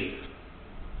afraid.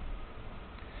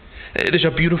 There's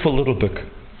a beautiful little book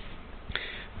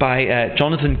by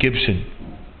Jonathan Gibson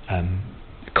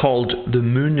called "The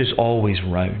Moon is Always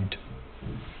Round."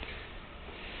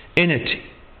 In it,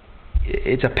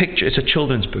 it's a picture. It's a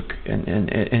children's book, and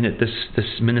in it,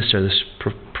 this minister, this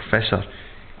professor,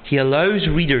 he allows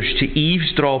readers to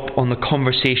eavesdrop on the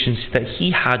conversations that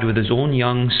he had with his own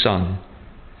young son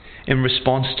in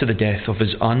response to the death of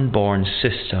his unborn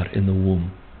sister in the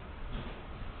womb.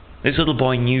 This little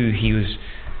boy knew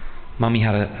Mummy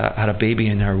had a baby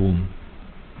in her womb,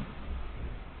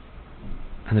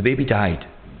 and the baby died.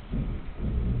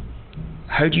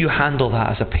 How do you handle that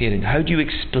as a parent? How do you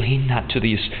explain that to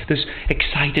this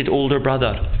excited older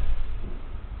brother?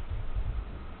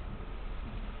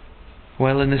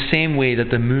 Well, in the same way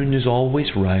that the moon is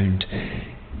always round,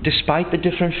 despite the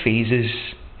different phases,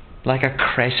 like a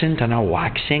crescent and a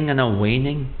waxing and a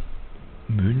waning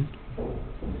moon,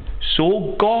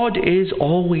 so God is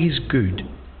always good,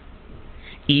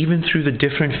 even through the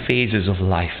different phases of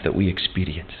life that we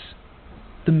experience.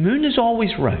 The moon is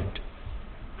always round.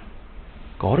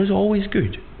 God is always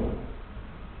good.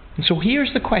 And so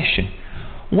here's the question.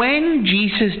 When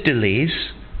Jesus delays,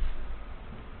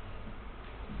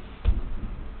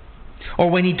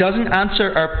 or when he doesn't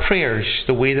answer our prayers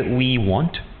the way that we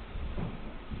want,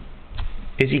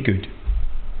 is he good?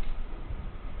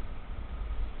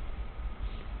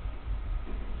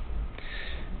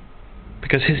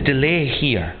 Because his delay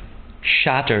here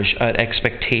shatters our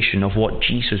expectation of what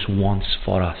Jesus wants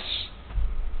for us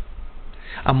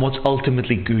and what's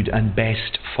ultimately good and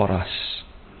best for us.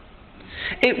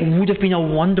 It would have been a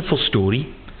wonderful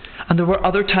story, and there were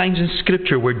other times in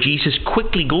Scripture where Jesus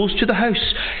quickly goes to the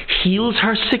house, heals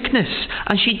her sickness,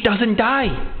 and she doesn't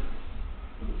die.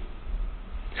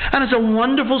 And it's a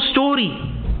wonderful story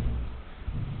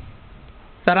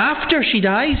that after she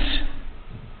dies,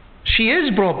 she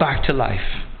is brought back to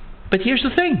life. But here's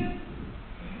the thing.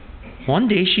 One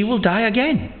day she will die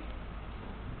again.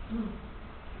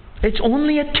 It's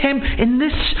only in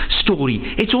this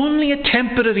story, it's only a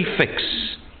temporary fix.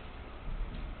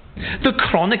 The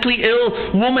chronically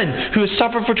ill woman who has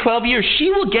suffered for 12 years,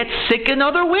 she will get sick in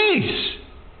other ways.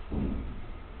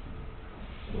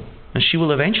 And she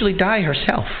will eventually die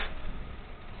herself.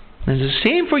 And it's the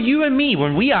same for you and me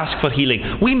when we ask for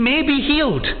healing. We may be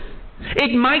healed.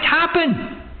 It might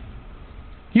happen.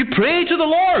 You pray to the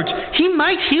Lord. He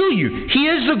might heal you. He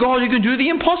is the God who can do the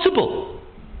impossible.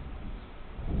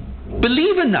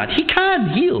 Believe in that. He can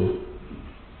heal.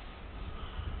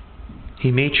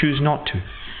 He may choose not to.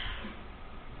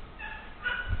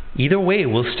 Either way,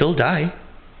 we'll still die.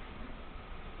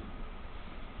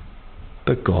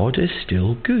 But God is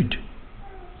still good.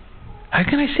 How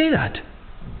can I say that?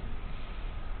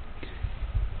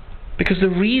 Because the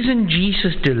reason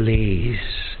Jesus delays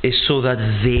is so that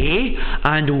they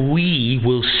and we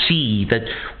will see that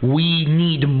we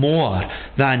need more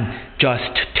than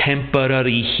just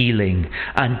temporary healing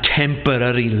and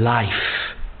temporary life.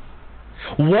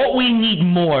 What we need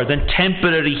more than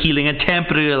temporary healing and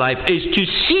temporary life is to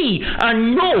see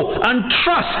and know and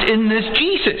trust in this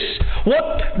Jesus.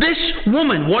 What this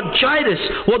woman, what Jairus,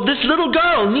 what this little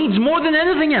girl needs more than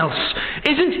anything else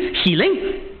isn't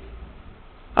healing.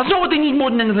 That's not what they need more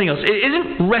than anything else. It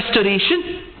isn't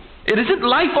restoration. It isn't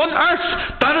life on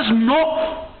earth. That is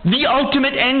not the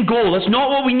ultimate end goal. That's not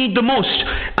what we need the most.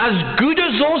 As good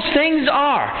as those things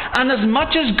are, and as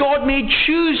much as God may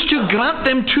choose to grant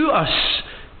them to us,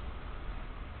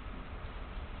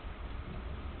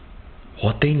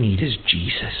 what they need is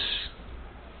Jesus.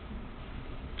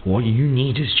 What you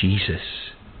need is Jesus.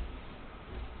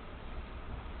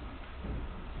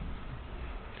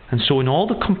 And so in all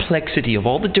the complexity of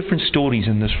all the different stories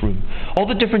in this room, all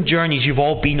the different journeys you've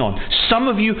all been on, some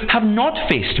of you have not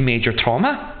faced major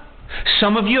trauma.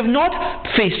 Some of you have not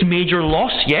faced major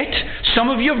loss yet. Some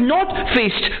of you have not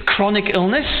faced chronic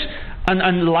illness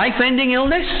and life-ending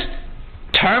illness,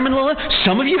 terminal illness.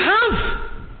 Some of you have.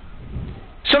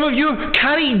 Some of you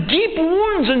carry deep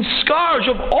wounds and scars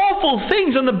of awful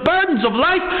things and the burdens of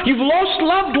life. You've lost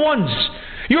loved ones.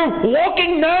 You're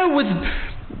walking now with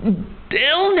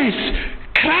illness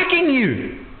cracking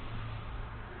you.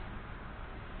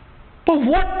 Well,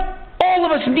 what all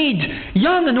of us need,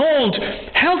 young and old,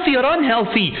 healthy or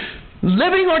unhealthy,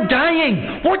 living or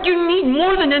dying, what you need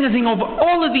more than anything of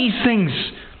all of these things,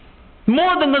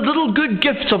 more than the little good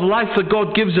gifts of life that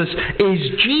God gives us,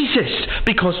 is Jesus.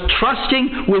 Because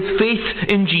trusting with faith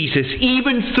in Jesus,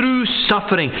 even through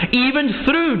suffering, even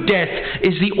through death,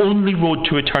 is the only road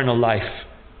to eternal life.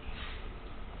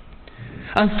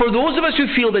 And for those of us who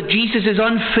feel that Jesus is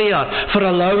unfair for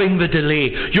allowing the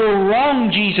delay, you're wrong,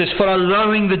 Jesus, for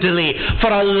allowing the delay, for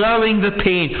allowing the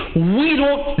pain. We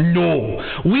don't know.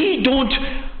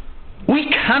 We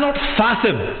cannot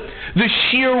fathom the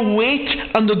sheer weight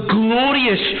and the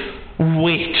glorious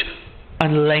weight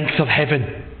and length of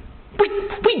heaven.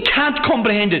 We can't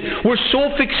comprehend it. We're so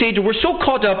fixated, we're so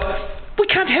caught up. We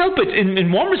can't help it,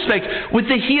 in one respect, with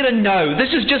the here and now.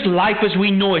 This is just life as we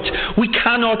know it. We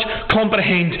cannot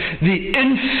comprehend the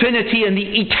infinity and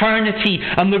the eternity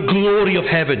and the glory of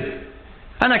heaven.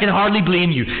 And I can hardly blame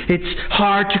you. It's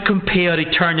hard to compare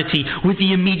eternity with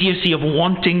the immediacy of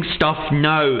wanting stuff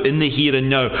now, in the here and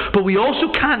now. But we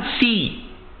also can't see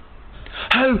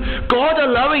how God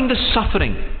allowing the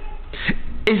suffering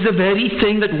is the very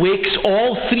thing that wakes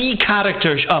all three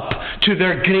characters up to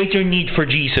their greater need for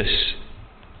Jesus.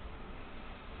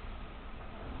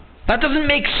 That doesn't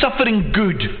make suffering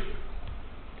good,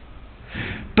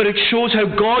 but it shows how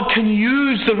God can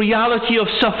use the reality of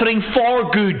suffering for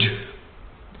good.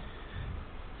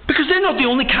 Because they're not the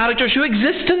only characters who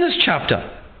exist in this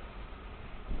chapter.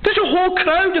 There's a whole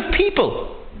crowd of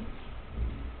people.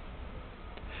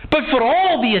 But for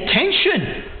all the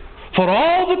attention, for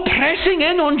all the pressing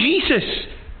in on Jesus,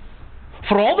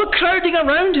 for all the crowding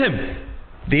around him,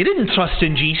 they didn't trust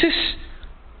in Jesus.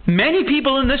 Many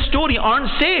people in this story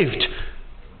aren't saved.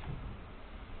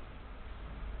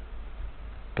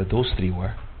 But those three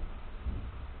were.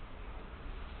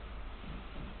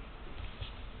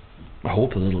 I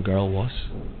hope the little girl was.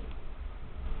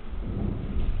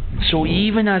 So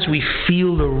even as we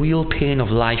feel the real pain of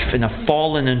life in a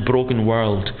fallen and broken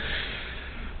world,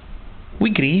 we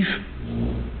grieve.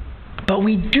 But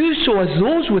we do so as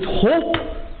those with hope.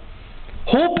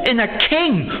 Hope in a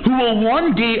King who will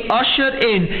one day usher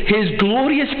in his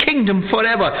glorious kingdom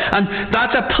forever. And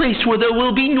that's a place where there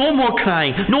will be no more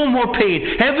crying, no more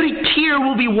pain. Every tear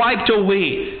will be wiped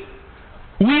away.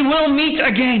 We will meet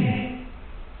again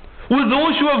with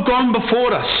those who have gone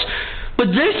before us. But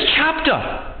this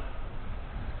chapter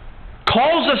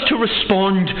calls us to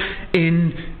respond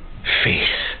in faith,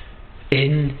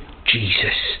 in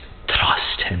Jesus.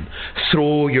 Trust him.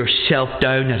 Throw yourself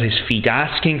down at his feet,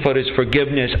 asking for his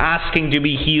forgiveness, asking to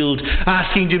be healed,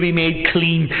 asking to be made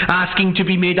clean, asking to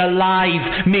be made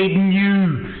alive, made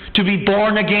new, to be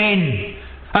born again.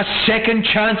 A second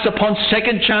chance upon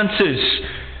second chances.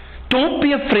 Don't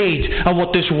be afraid of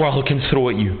what this world can throw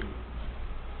at you.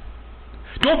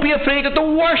 Don't be afraid of the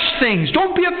worst things.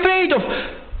 Don't be afraid of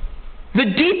the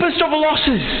deepest of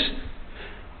losses.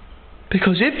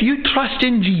 Because if you trust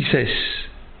in Jesus,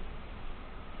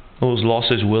 those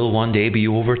losses will one day be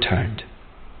overturned.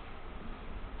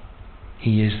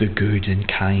 He is the good and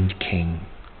kind King.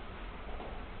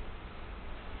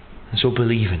 And so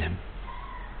believe in him.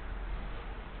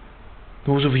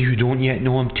 Those of you who don't yet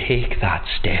know him, take that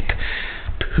step,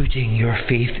 putting your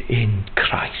faith in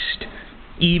Christ.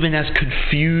 Even as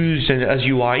confused as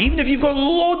you are, even if you've got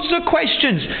loads of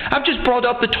questions. I've just brought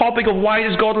up the topic of why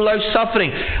does God allow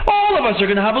suffering. All of us are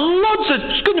going to have lots of,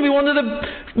 it's going to be one of the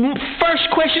first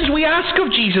questions we ask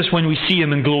of Jesus when we see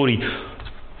him in glory.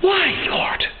 Why,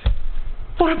 Lord?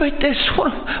 What about this?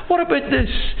 What about this?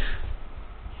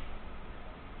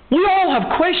 We all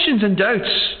have questions and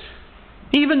doubts.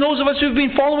 Even those of us who've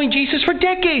been following Jesus for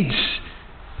decades.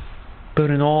 But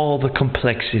in all the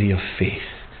complexity of faith,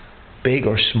 big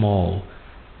or small,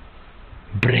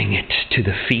 bring it to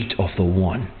the feet of the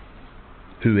one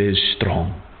who is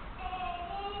strong.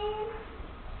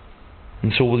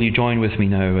 And so will you join with me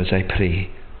now as I pray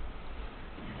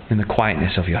in the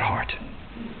quietness of your heart.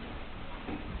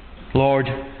 Lord,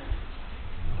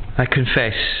 I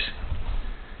confess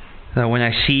that when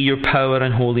I see your power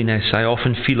and holiness, I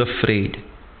often feel afraid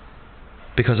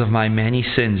because of my many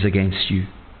sins against you.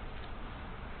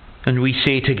 And we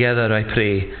say together, I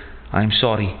pray, I'm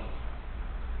sorry.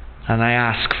 And I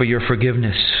ask for your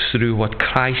forgiveness through what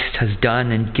Christ has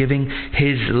done in giving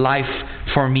his life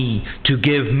for me, to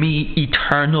give me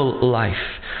eternal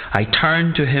life. I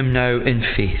turn to him now in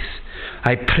faith.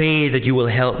 I pray that you will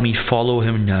help me follow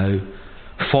him now.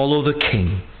 Follow the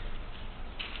King.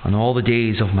 And all the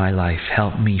days of my life,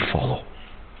 help me follow.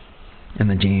 In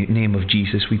the name of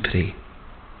Jesus we pray.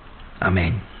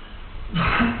 Amen.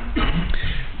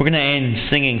 We're going to end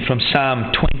singing from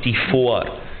Psalm 24,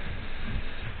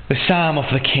 the Psalm of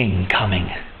the King coming.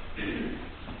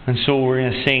 And so we're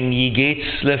going to sing, "Ye gates,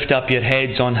 lift up your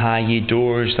heads on high, ye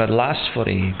doors that last for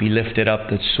aye, be lifted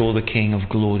up, that so the King of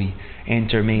glory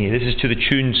enter may." This is to the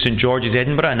tune St. George's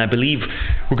Edinburgh, and I believe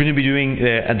we're going to be doing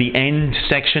at the end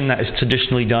section that is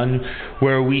traditionally done,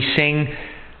 where we sing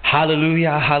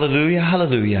Hallelujah, Hallelujah,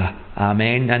 Hallelujah,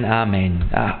 Amen and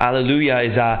Amen. Hallelujah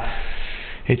is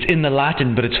it's in the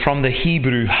Latin, but it's from the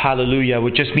Hebrew Hallelujah,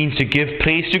 which just means to give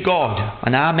praise to God.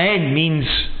 And Amen means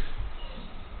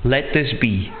let this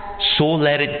be, so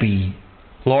let it be.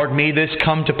 Lord, may this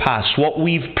come to pass. What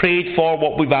we've prayed for,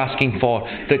 what we've asking for,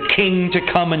 the King to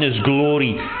come in His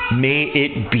glory, may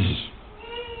it be.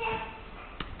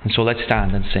 And so let's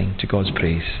stand and sing to God's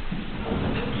praise.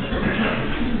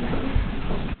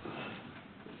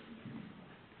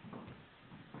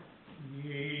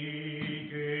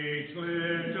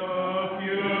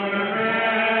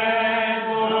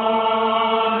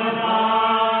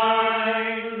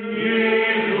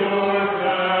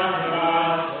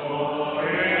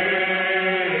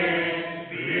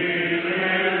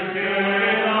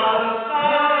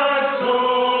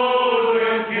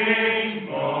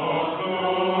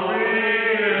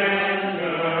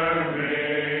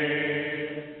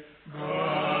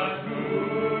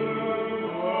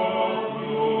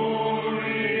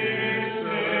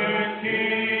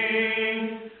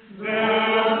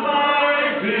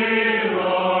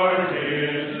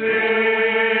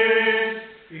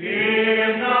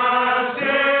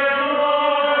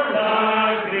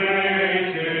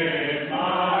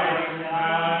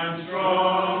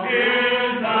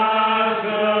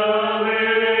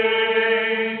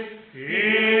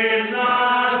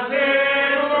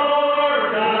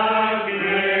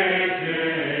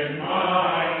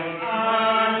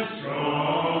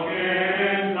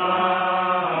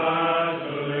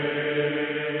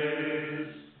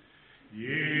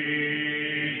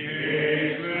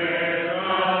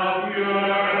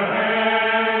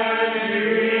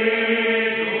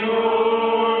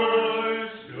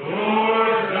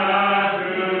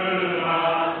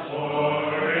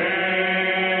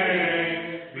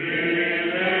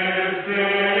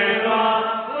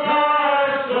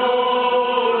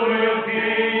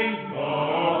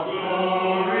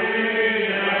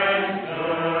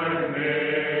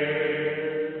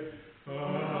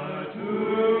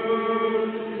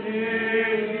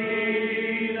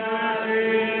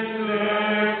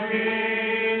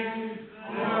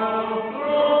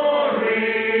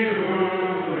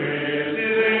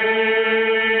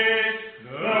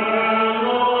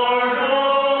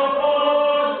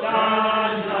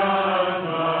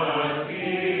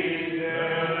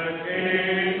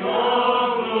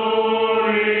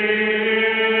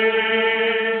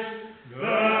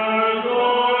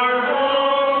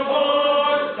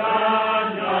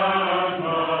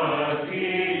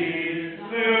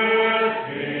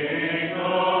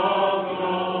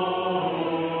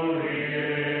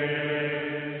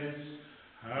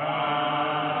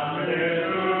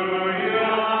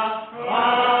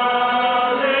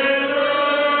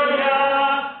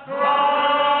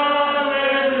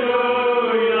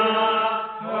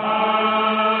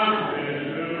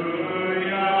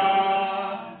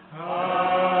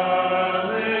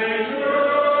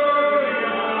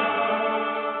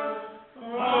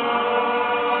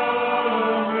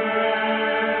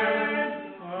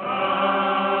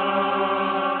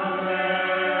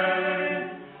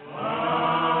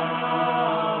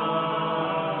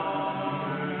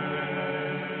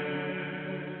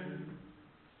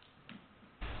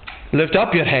 Lift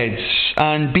up your heads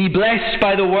and be blessed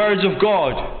by the words of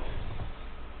God.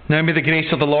 Now may the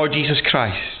grace of the Lord Jesus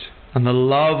Christ and the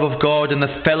love of God and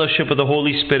the fellowship of the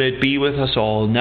Holy Spirit be with us all now